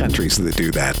 70 countries that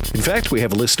do that. In fact, we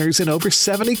have listeners in over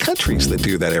 70 countries that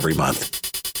do that every month.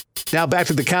 Now back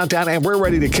to the countdown, and we're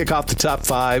ready to kick off the top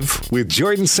 5 with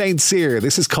Jordan St. Cyr.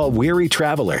 This is called Weary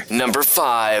Traveler. Number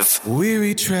 5.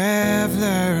 Weary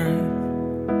traveler,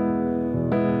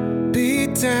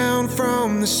 beat down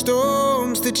from the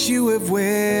storms that you have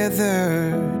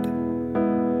weathered.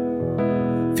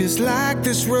 Feels like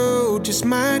this road just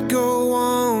might go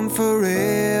on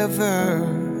forever.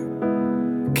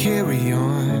 Carry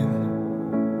on.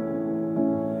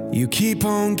 You keep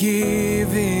on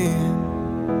giving.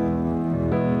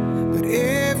 But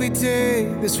every day,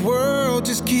 this world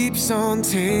just keeps on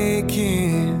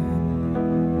taking.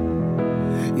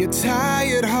 Your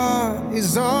tired heart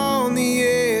is on the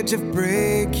edge of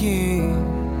breaking.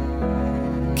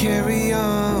 Carry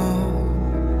on.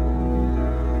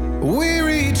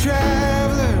 Weary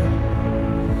traveler,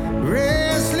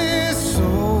 restless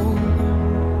soul.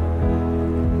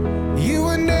 You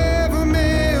were never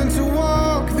meant to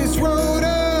walk this road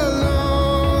alone.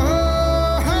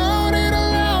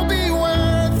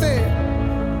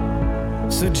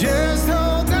 So just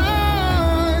hold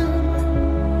on,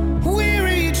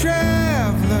 weary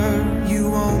traveler, you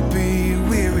won't be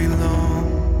weary long.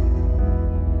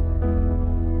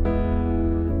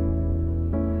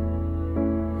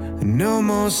 No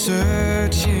more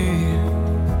searching,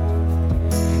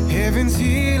 heaven's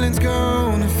healing's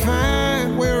gonna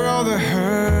find where all the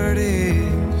hurt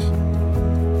is.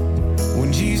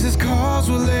 When Jesus calls,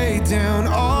 we'll lay down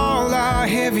all our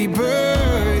heavy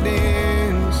burdens.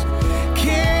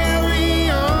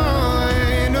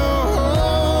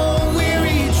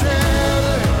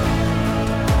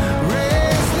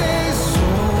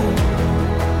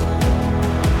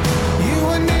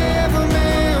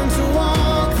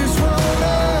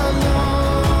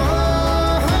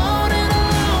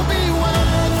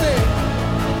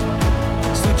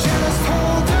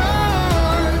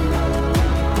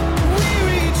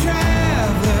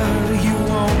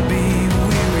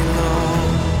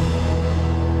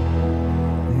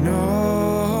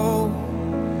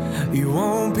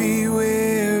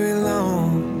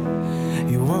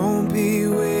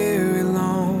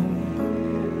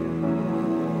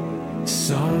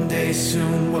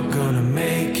 Soon we're gonna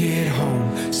make it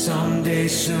home. Someday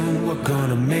soon we're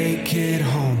gonna make it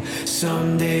home.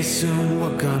 Someday soon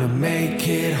we're gonna make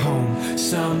it home.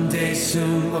 Someday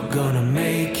soon we're gonna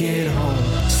make it home.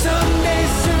 Someday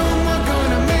soon we're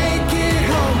gonna make it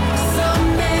home.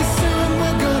 Someday soon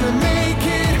we're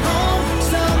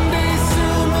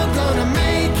gonna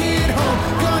make it home.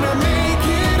 Gonna make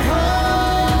it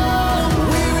home.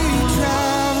 Weary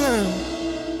traveler,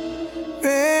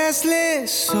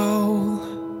 restless soul.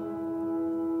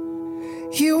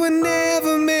 You were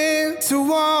never meant to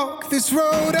walk this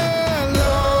road alone.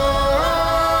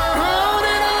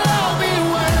 It'll all be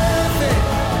worth it.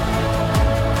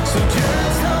 So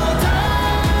just hold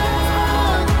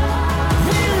on,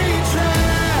 weary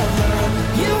traveler.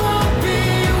 You won't be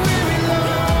weary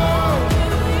long.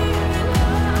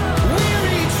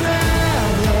 Weary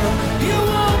traveler, you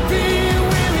won't be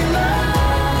weary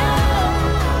long.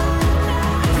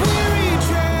 Weary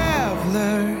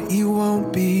traveler, you won't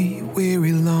be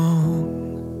weary long.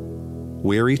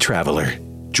 Weary Traveler,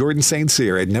 Jordan St.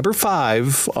 Cyr at number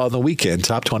 5 on the Weekend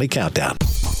Top 20 Countdown.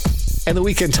 And the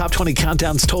Weekend Top 20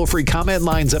 Countdown's toll-free comment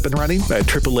line's up and running at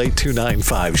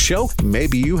 888-295-SHOW.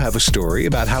 Maybe you have a story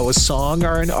about how a song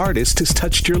or an artist has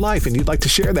touched your life and you'd like to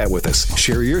share that with us.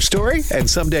 Share your story, and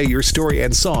someday your story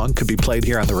and song could be played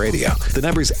here on the radio. The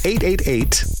number's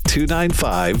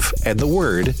 888-295 and the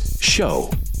word SHOW.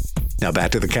 Now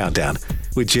back to the countdown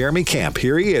with Jeremy Camp.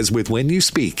 Here he is with When You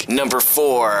Speak. Number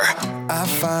 4. I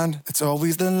find it's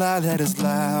always the lie that is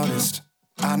loudest.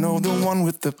 I know the one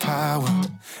with the power.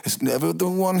 It's never the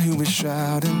one who is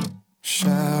shouting.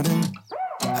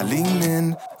 I lean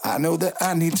in, I know that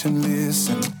I need to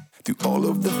listen. Through all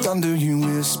of the thunder you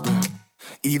whisper.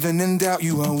 Even in doubt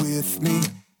you are with me.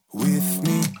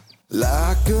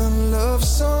 Like a love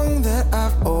song that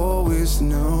I've always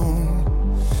known.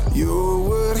 Your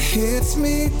word hits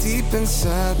me deep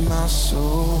inside my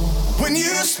soul. When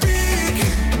you speak,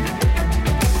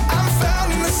 I'm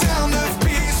found in the sound of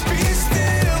peace. Be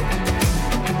still.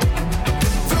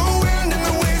 The wind and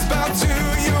the waves bow to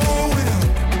your will.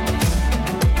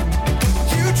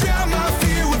 You drown my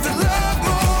fear with a love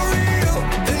more real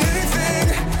than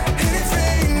anything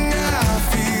I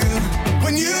feel.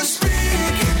 When you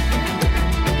speak,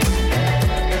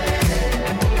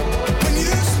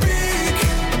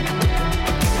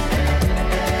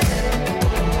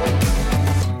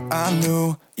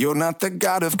 You're not the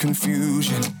God of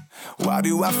confusion. Why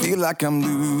do I feel like I'm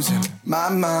losing my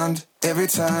mind every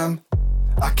time?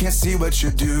 I can't see what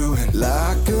you're doing.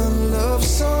 Like a love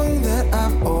song that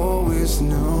I've always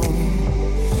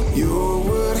known, your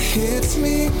word hits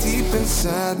me deep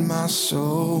inside my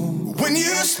soul. When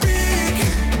you speak,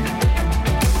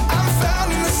 I'm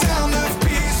found in the sound of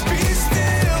peace. Be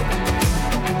still.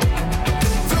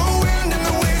 The wind and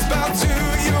the waves bow to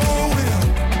your will.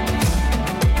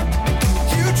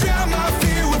 You drown my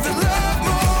fear with a love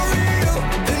more real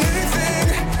than anything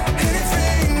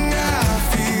I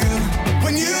feel.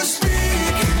 When you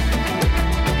speak,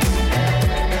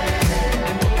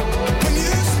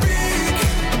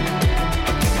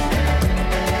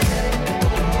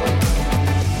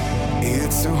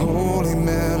 it's a holy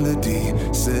melody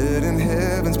set in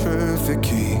heaven's perfect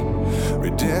key.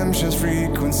 Redemption's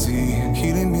frequency,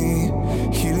 healing me,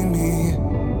 healing me.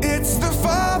 It's the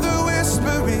Father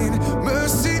whispering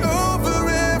mercy over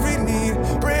every need,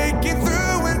 breaking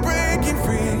through and breaking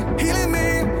free. Healing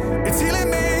me, it's healing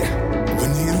me.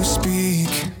 When you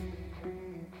speak,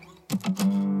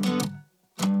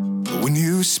 when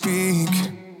you speak,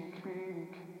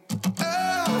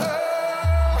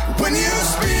 when you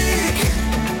speak,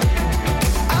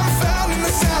 I'm found in the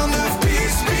sound of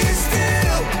peace. Be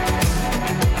still.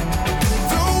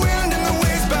 The wind and the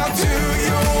waves bow to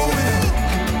your will.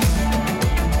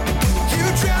 You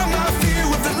drown my fear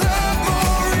with a love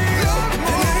more real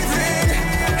than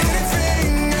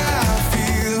anything I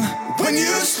feel. When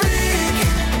you speak,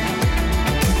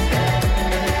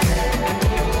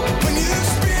 when you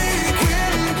speak,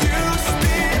 when you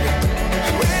speak,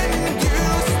 when you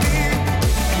speak.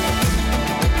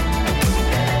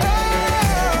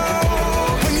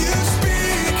 When you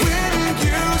speak,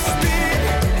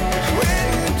 when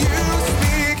you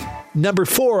speak. Number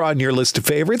 4 on your list of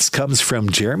favorites comes from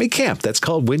Jeremy Camp. That's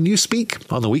called When You Speak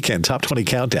on the Weekend Top 20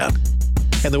 Countdown.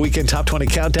 And the Weekend Top 20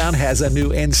 Countdown has a new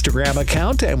Instagram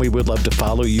account, and we would love to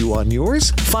follow you on yours.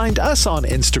 Find us on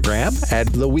Instagram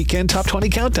at the Weekend Top 20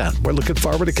 Countdown. We're looking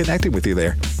forward to connecting with you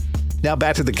there. Now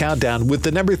back to the countdown with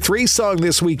the number 3 song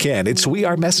this weekend. It's We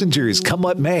Are Messengers, Come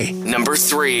What May. Number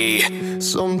 3.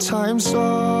 Sometimes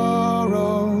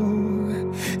sorrow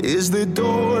is the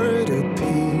door to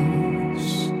peace.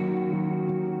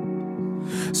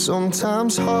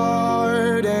 Sometimes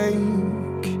heartache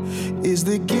is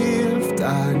the gift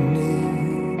I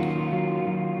need.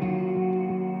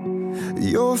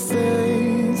 You're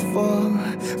faithful,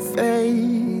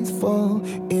 faithful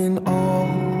in all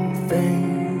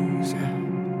things.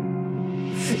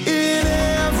 In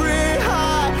every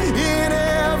high, in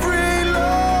every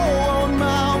low, on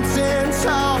mountain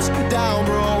tops, down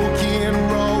broken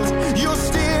roads, you're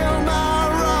still my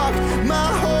rock, my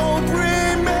hope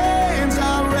remains. I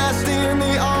rest in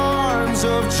the arms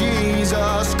of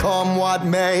Jesus, come what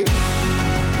may.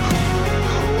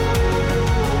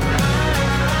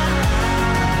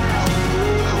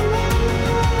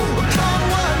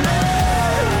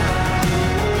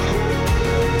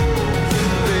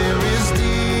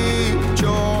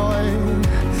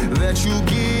 You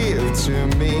give to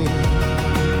me,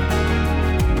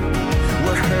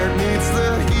 where hurt meets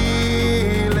the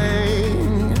healing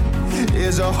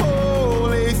is a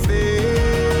holy thing.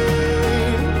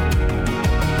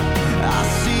 I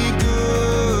see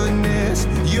goodness,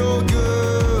 your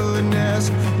goodness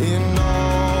in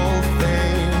all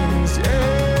things.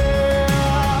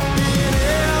 Yeah. In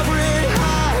every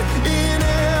high, in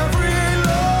every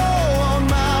low, on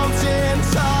mountain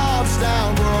tops, down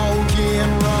broken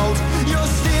roads. You're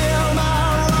still my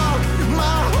rock,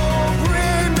 my hope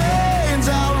remains.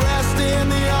 I'll rest in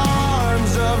the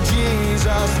arms of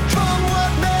Jesus. Come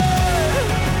what may,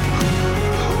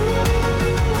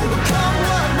 come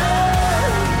what may,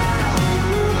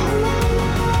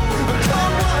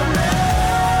 come what may.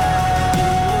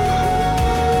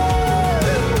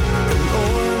 The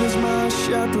Lord is my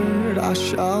shepherd, I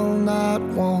shall not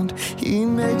want. He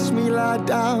makes me lie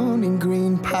down in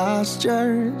green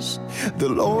pastures. The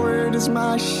Lord is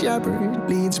my shepherd,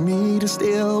 leads me to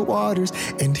still waters,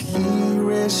 and he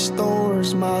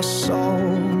restores my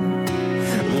soul.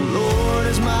 The Lord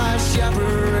is my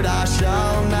shepherd, I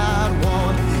shall not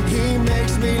want. He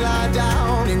makes me lie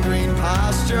down in green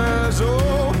pastures.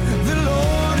 Oh, the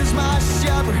Lord is my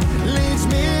shepherd, leads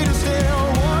me to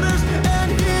still waters,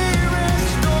 and he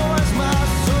restores my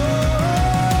soul.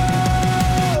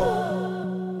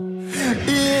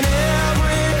 In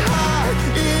every high,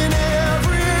 in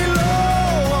every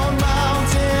low, on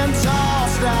mountain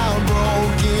tops, down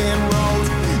broken roads,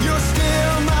 you're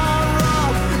still my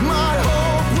rock, my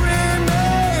hope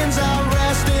remains. I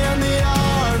rest in the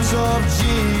arms of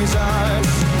Jesus.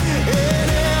 In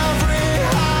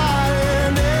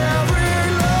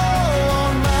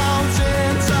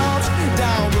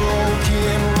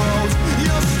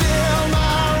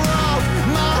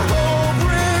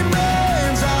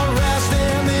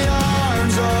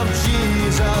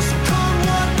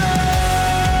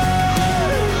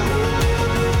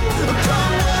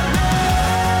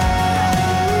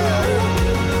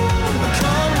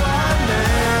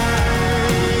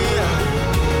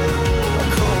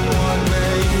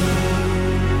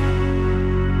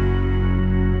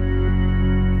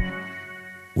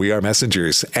We Are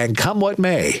Messengers, and Come What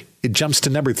May. It jumps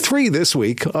to number 3 this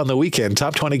week on the Weekend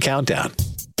Top 20 Countdown.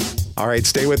 All right,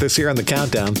 stay with us here on the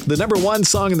countdown. The number 1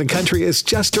 song in the country is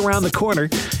just around the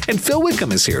corner, and Phil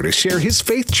Wickham is here to share his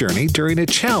faith journey during a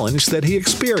challenge that he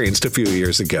experienced a few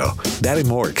years ago. That and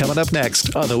more coming up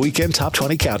next on the Weekend Top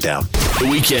 20 Countdown. The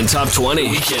Weekend Top 20.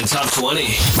 Weekend Top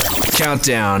 20.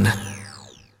 Countdown.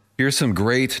 Here's some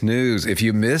great news. If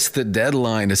you missed the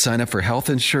deadline to sign up for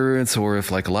health insurance, or if,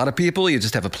 like a lot of people, you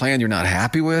just have a plan you're not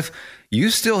happy with,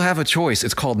 you still have a choice.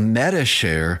 It's called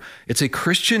MediShare. It's a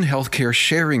Christian healthcare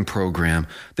sharing program.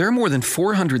 There are more than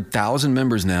 400,000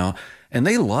 members now, and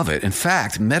they love it. In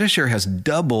fact, MediShare has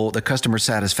double the customer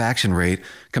satisfaction rate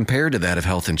compared to that of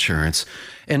health insurance.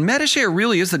 And MediShare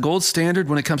really is the gold standard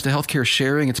when it comes to healthcare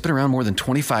sharing. It's been around more than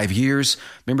 25 years.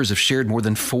 Members have shared more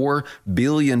than $4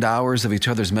 billion of each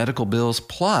other's medical bills.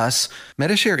 Plus,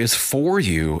 MediShare is for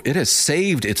you. It has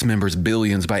saved its members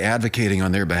billions by advocating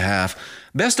on their behalf.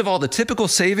 Best of all, the typical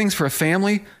savings for a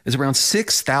family is around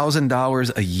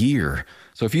 $6,000 a year.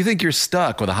 So if you think you're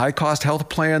stuck with a high-cost health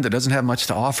plan that doesn't have much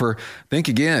to offer, think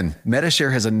again.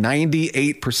 MediShare has a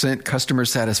 98% customer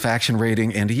satisfaction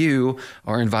rating, and you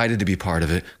are invited to be part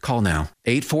of it. Call now.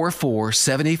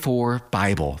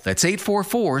 844-74-BIBLE. That's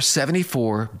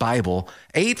 844-74-BIBLE.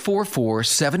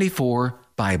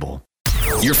 844-74-BIBLE.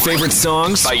 Your favorite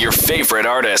songs by your favorite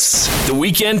artists. The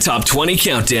Weekend Top 20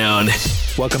 Countdown.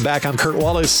 Welcome back. I'm Kurt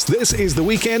Wallace. This is the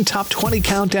Weekend Top 20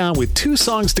 Countdown with 2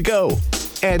 songs to go.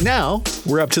 And now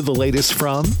we're up to the latest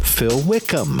from Phil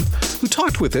Wickham, who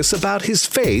talked with us about his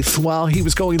faith while he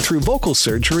was going through vocal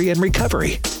surgery and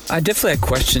recovery. I definitely had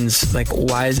questions like,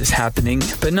 why is this happening?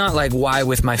 But not like, why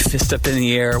with my fist up in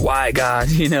the air? Why,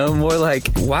 God? You know, more like,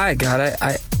 why, God?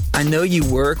 I know you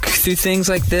work through things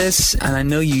like this, and I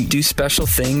know you do special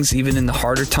things even in the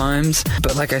harder times.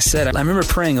 But like I said, I remember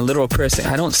praying a literal prayer saying,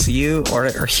 I don't see you or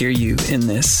hear you in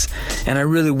this. And I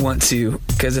really want to,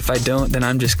 because if I don't, then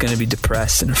I'm just going to be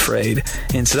depressed and afraid.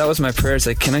 And so that was my prayer. It's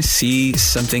like, can I see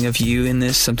something of you in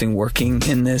this, something working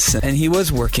in this? And he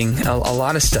was working a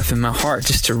lot of stuff in my heart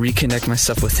just to reconnect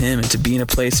myself with him and to be in a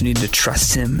place I needed to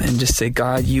trust him and just say,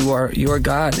 God, you are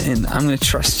God, and I'm going to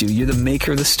trust you. You're the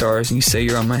maker of the stars, and you say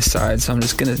you're on my side, so I'm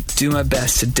just going to do my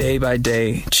best to day by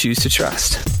day choose to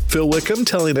trust. Phil Wickham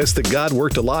telling us that God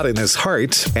worked a lot in his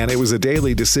heart, and it was a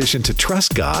daily decision to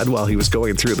trust God while he was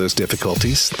going through those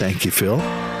difficulties. Thank you, Phil.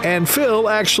 And Phil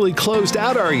actually closed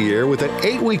out our year with an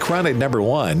 8-week run at number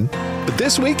 1, but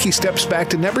this week he steps back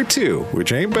to number 2,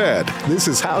 which ain't bad. This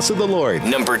is House of the Lord.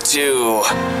 Number 2.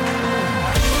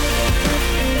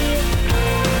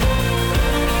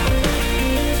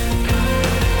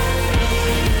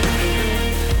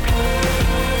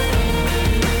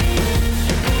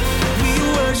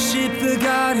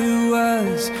 God who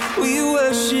was, we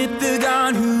worship the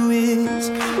God who is,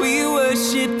 we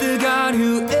worship the God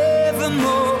who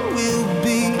evermore will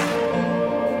be.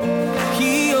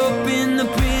 He opened the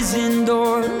prison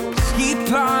doors, he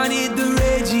parted the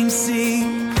raging sea.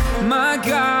 My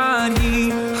God, he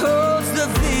holds the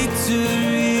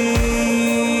victory.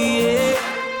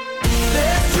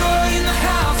 There's joy in the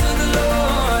house of the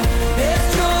Lord, there's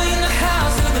joy in the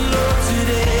house of the Lord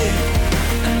today,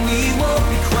 and we won't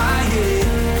be quiet.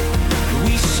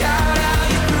 Shout out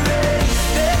your praise.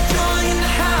 There's joy in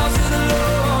the house of the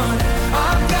Lord.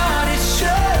 Our God is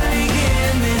surely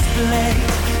in this place,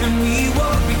 and we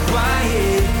won't be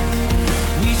quiet.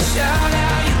 We shout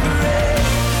out your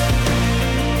praise.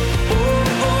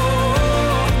 Oh, oh,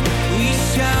 oh. We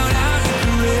shout out your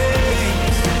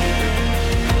praise.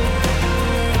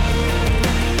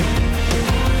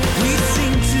 We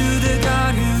sing to the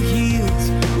God who heals.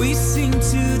 We sing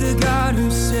to the God who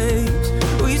saves.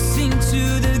 We sing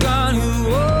to the God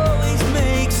who always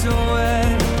makes a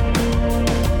way.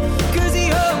 'Cause he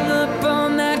hung up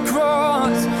on that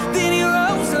cross, then he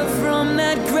rose up from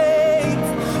that grave.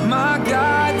 My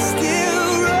God,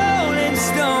 still rolling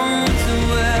stones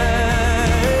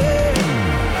away.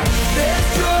 There's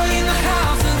joy in the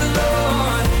house of the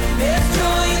Lord. There's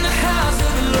joy in the house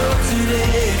of the Lord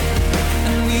today,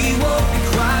 and we won't be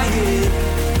quiet.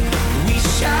 We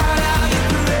shout out your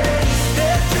praise.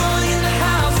 There's joy in the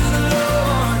house of the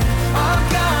Lord. Our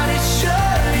God is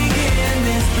surely in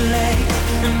this place,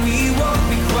 and we won't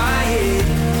be quiet.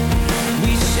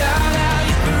 We shout out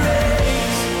your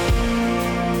praise.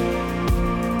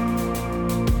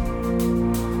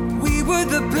 We were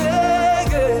the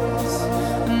beggars,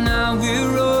 now we're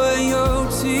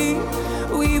royalty.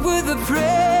 We were the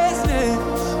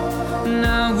prisoners,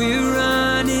 now we're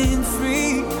running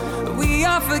free. We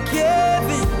are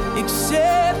forgiven,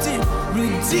 accepted,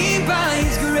 redeemed by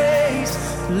his grace.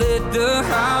 Let the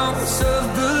house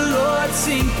of the Lord Lord's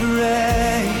sing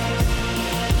parade.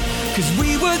 'Cause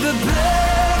we were the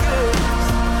beggars,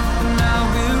 now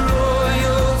we're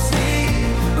royalty.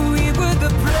 We were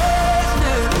the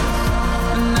prisoners,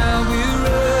 now we're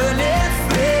running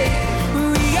free.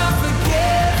 We are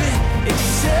forgiven,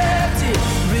 accepted,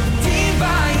 redeemed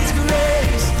by His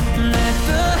grace. Let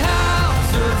the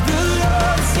house of the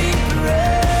Lord sing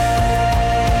praise.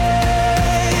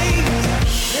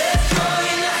 There's joy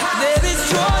in the house. There is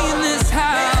joy in this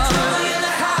house. There's joy in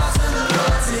the house of the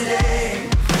Lord today.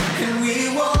 And we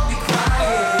won't be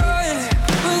quiet.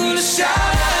 We're gonna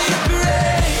shout out your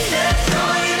praise. There's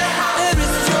joy in the house. There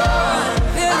is joy.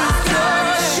 There is joy.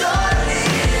 Surely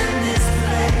in this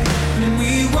place. And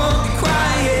we won't be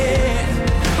quiet.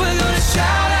 We're gonna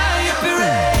shout out your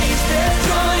praise. There's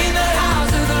joy in the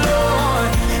house of the Lord.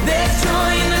 There's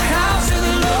joy in the house of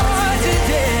the Lord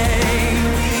today.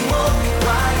 We won't be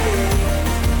quiet.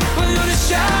 We're gonna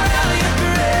shout out your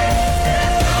praise.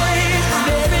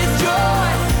 There is joy.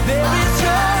 There is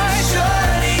joy.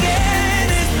 Surely in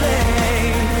this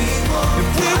place.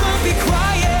 We won't be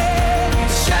quiet.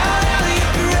 Shout out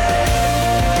your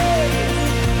praise.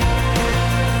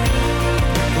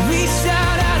 We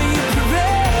shout out your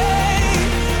praise.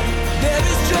 There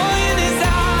is joy in this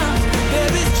house.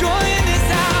 There is joy in this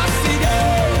house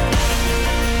today.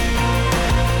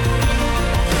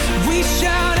 We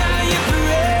shout out your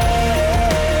praise.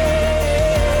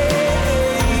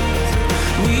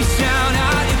 We shout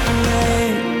out your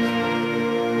praise.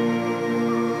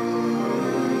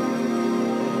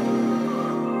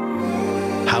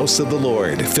 House of the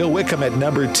Lord. Phil Wickham at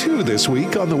number 2 this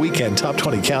week on the Weekend Top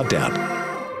 20 Countdown.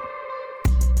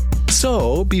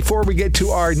 So, before we get to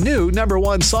our new number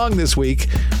 1 song this week,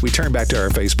 we turn back to our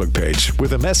Facebook page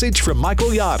with a message from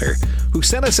Michael Yoder, who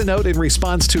sent us a note in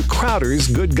response to Crowder's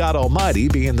Good God Almighty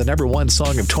being the number 1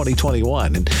 song of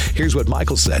 2021. And here's what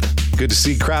Michael said. Good to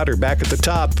see Crowder back at the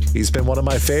top. He's been one of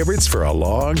my favorites for a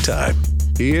long time.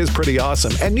 He is pretty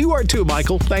awesome. And you are too,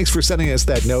 Michael. Thanks for sending us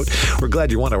that note. We're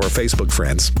glad you're one of our Facebook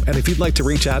friends. And if you'd like to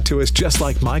reach out to us just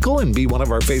like Michael and be one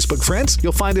of our Facebook friends,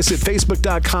 you'll find us at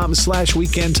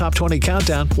facebook.com/Weekend Top 20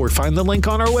 Countdown or find the link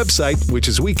on our website, which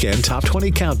is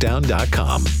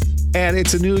weekendtop20countdown.com. And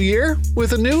it's a new year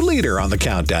with a new leader on the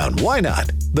countdown. Why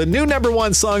not? The new number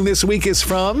 1 song this week is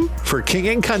from For King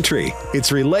and Country.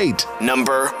 It's Relate.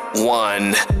 Number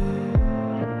 1.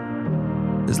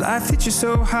 Does life hit you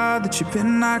so hard that you've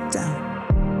been knocked down?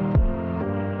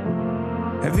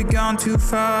 Have you gone too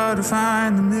far to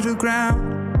find the middle ground?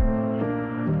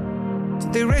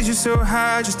 Did they raise you so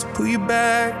high just to pull you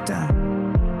back down?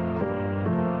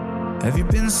 Have you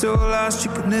been so lost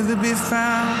you could never be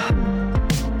found?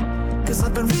 'Cause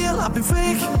I've been real, I've been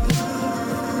fake.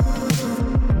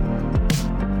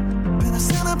 Been a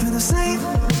sinner, been a saint.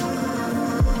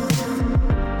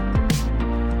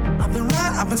 I've been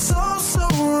right, I've been so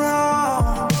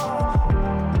wrong.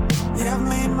 Yeah, I've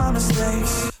made my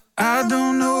mistakes. I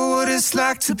don't know what it's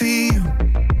like to be you.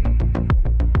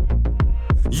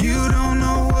 You don't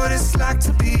know what it's like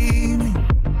to be me.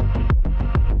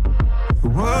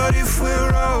 What if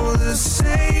we're all the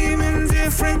same in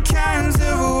different kinds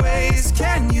of ways?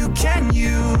 Can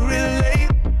you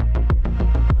relate?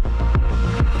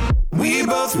 We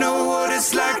both know what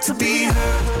it's like to be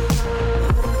hurt.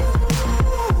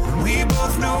 We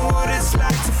both know what it's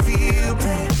like to feel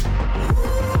pain.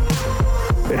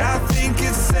 But I think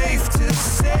it's safe to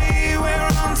say we're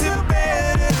on to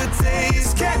better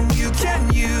days. Can you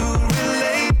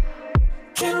relate?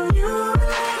 Can you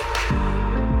relate?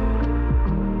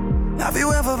 Have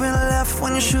you ever been left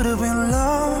when you should have been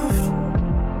loved?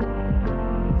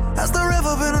 Has there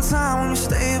ever been a time when you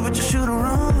stayed but you should have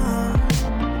run?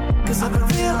 'Cause I've been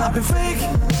real, I've been fake.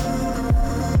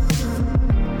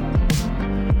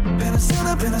 Been a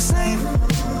sinner, been a saint.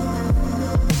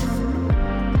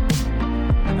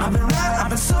 I've been right, I've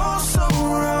been so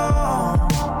wrong.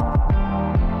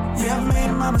 Yeah, I've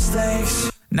made my mistakes.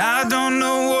 Now I don't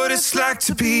know what it's like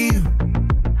to be you.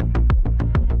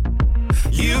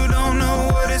 You don't know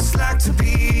what it's like to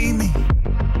be me.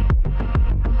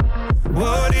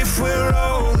 What if we're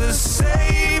all the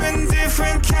same in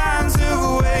different kinds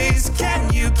of ways? Can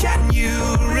you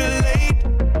relate?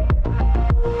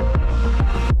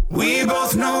 We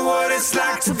both know what it's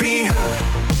like to be hurt.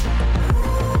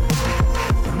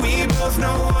 We both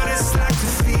know what it's like to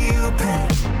feel pain.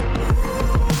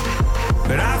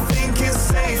 But I think it's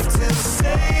safe to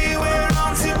say we're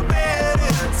on to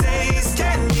better days.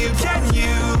 Can you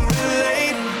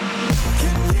relate?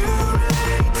 Can you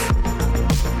relate?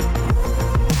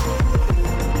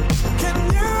 Can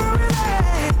you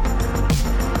relate?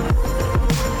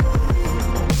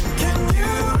 Can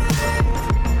you relate?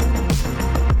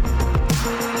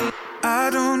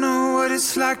 don't know what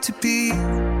it's like to be.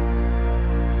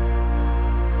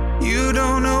 You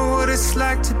don't know what it's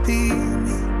like to be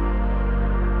me.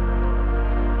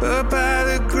 But by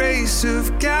the grace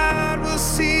of God, we'll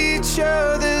see each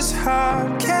other's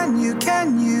heart. Can you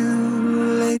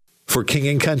relate? For King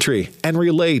and Country and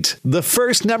Relate, the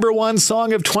first #1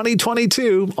 song of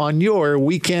 2022 on your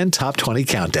Weekend Top 20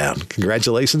 Countdown.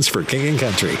 Congratulations for King and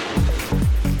Country.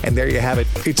 And there you have it.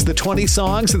 It's the 20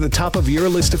 songs at the top of your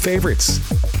list of favorites.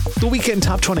 The Weekend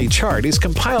Top 20 chart is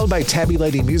compiled by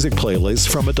tabulating music playlists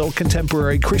from adult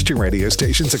contemporary Christian radio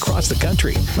stations across the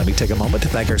country. Let me take a moment to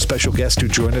thank our special guests who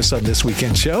joined us on this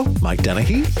weekend show, Mike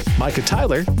Dennehy, Micah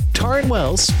Tyler, Taryn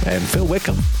Wells, and Phil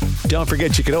Wickham. Don't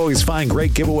forget you can always find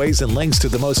great giveaways and links to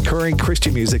the most current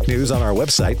Christian music news on our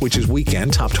website, which is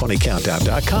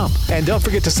weekendtop20countdown.com. And don't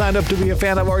forget to sign up to be a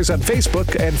fan of ours on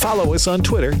Facebook and follow us on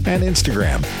Twitter and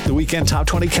Instagram. The Weekend Top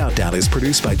 20 Countdown is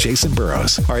produced by Jason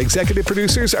Burrows. Our executive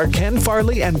producers are Ken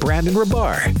Farley and Brandon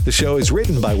Rabar. The show is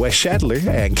written by Wes Shadler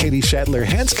and Katie Shadler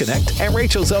Hands Connect, and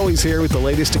Rachel's always here with the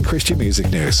latest in Christian music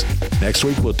news. Next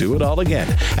week, we'll do it all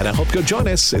again, and I hope you'll join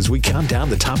us as we count down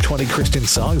the top 20 Christian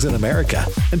songs in America.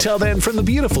 Until then, from the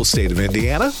beautiful state of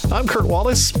Indiana, I'm Kurt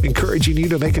Wallace, encouraging you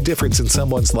to make a difference in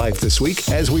someone's life this week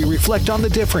as we reflect on the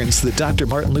difference that Dr.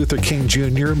 Martin Luther King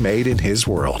Jr. made in his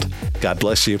world. God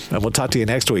bless you, and we'll talk to you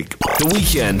next week. The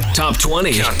Weekend Top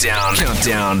 20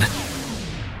 Countdown.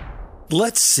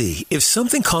 Let's see. If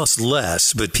something costs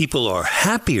less, but people are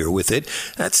happier with it,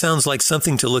 that sounds like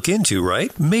something to look into,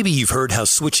 right? Maybe you've heard how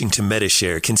switching to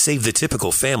Medishare can save the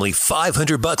typical family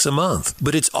 $500 a month.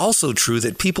 But it's also true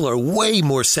that people are way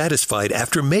more satisfied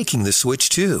after making the switch,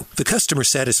 too. The customer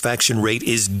satisfaction rate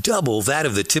is double that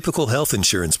of the typical health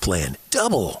insurance plan.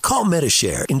 Double. Call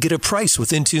Medishare and get a price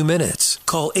within 2 minutes.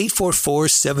 Call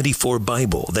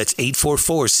 844-74-BIBLE. That's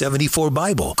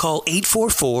 844-74-BIBLE. Call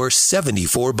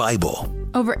 844-74-BIBLE.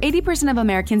 Over 80% of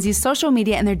Americans use social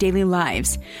media in their daily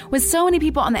lives. With so many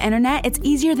people on the internet, it's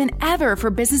easier than ever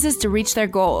for businesses to reach their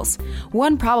goals.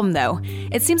 One problem, though,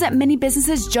 it seems that many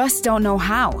businesses just don't know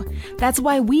how. That's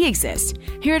why we exist.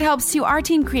 Here at Helps You, our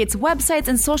team creates websites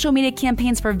and social media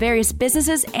campaigns for various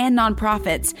businesses and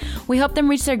nonprofits. We help them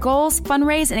reach their goals,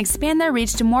 fundraise, and expand their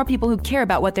reach to more people who care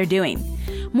about what they're doing.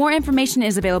 More information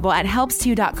is available at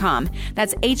helps2.com.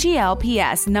 That's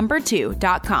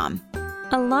HELPS2.com.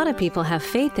 A lot of people have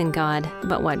faith in God,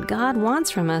 but what God wants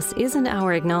from us isn't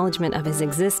our acknowledgement of His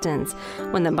existence.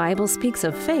 When the Bible speaks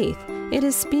of faith, it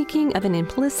is speaking of an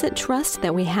implicit trust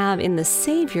that we have in the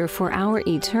Savior for our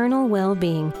eternal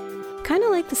well-being. Kind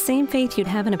of like the same faith you'd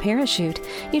have in a parachute.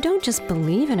 You don't just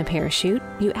believe in a parachute,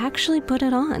 you actually put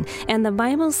it on. And the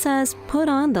Bible says, put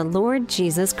on the Lord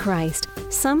Jesus Christ.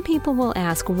 Some people will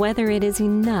ask whether it is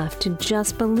enough to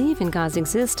just believe in God's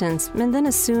existence and then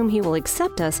assume He will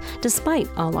accept us despite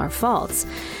all our faults.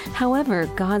 However,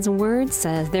 God's Word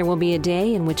says there will be a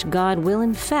day in which God will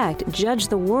in fact judge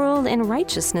the world in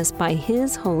righteousness by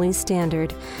His holy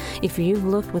standard. If you've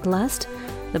looked with lust,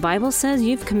 the Bible says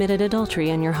you've committed adultery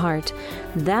in your heart.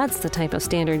 That's the type of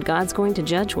standard God's going to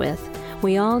judge with.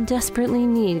 We all desperately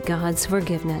need God's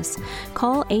forgiveness.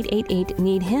 Call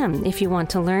 888-NEED-HIM if you want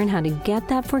to learn how to get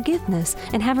that forgiveness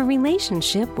and have a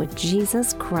relationship with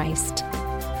Jesus Christ.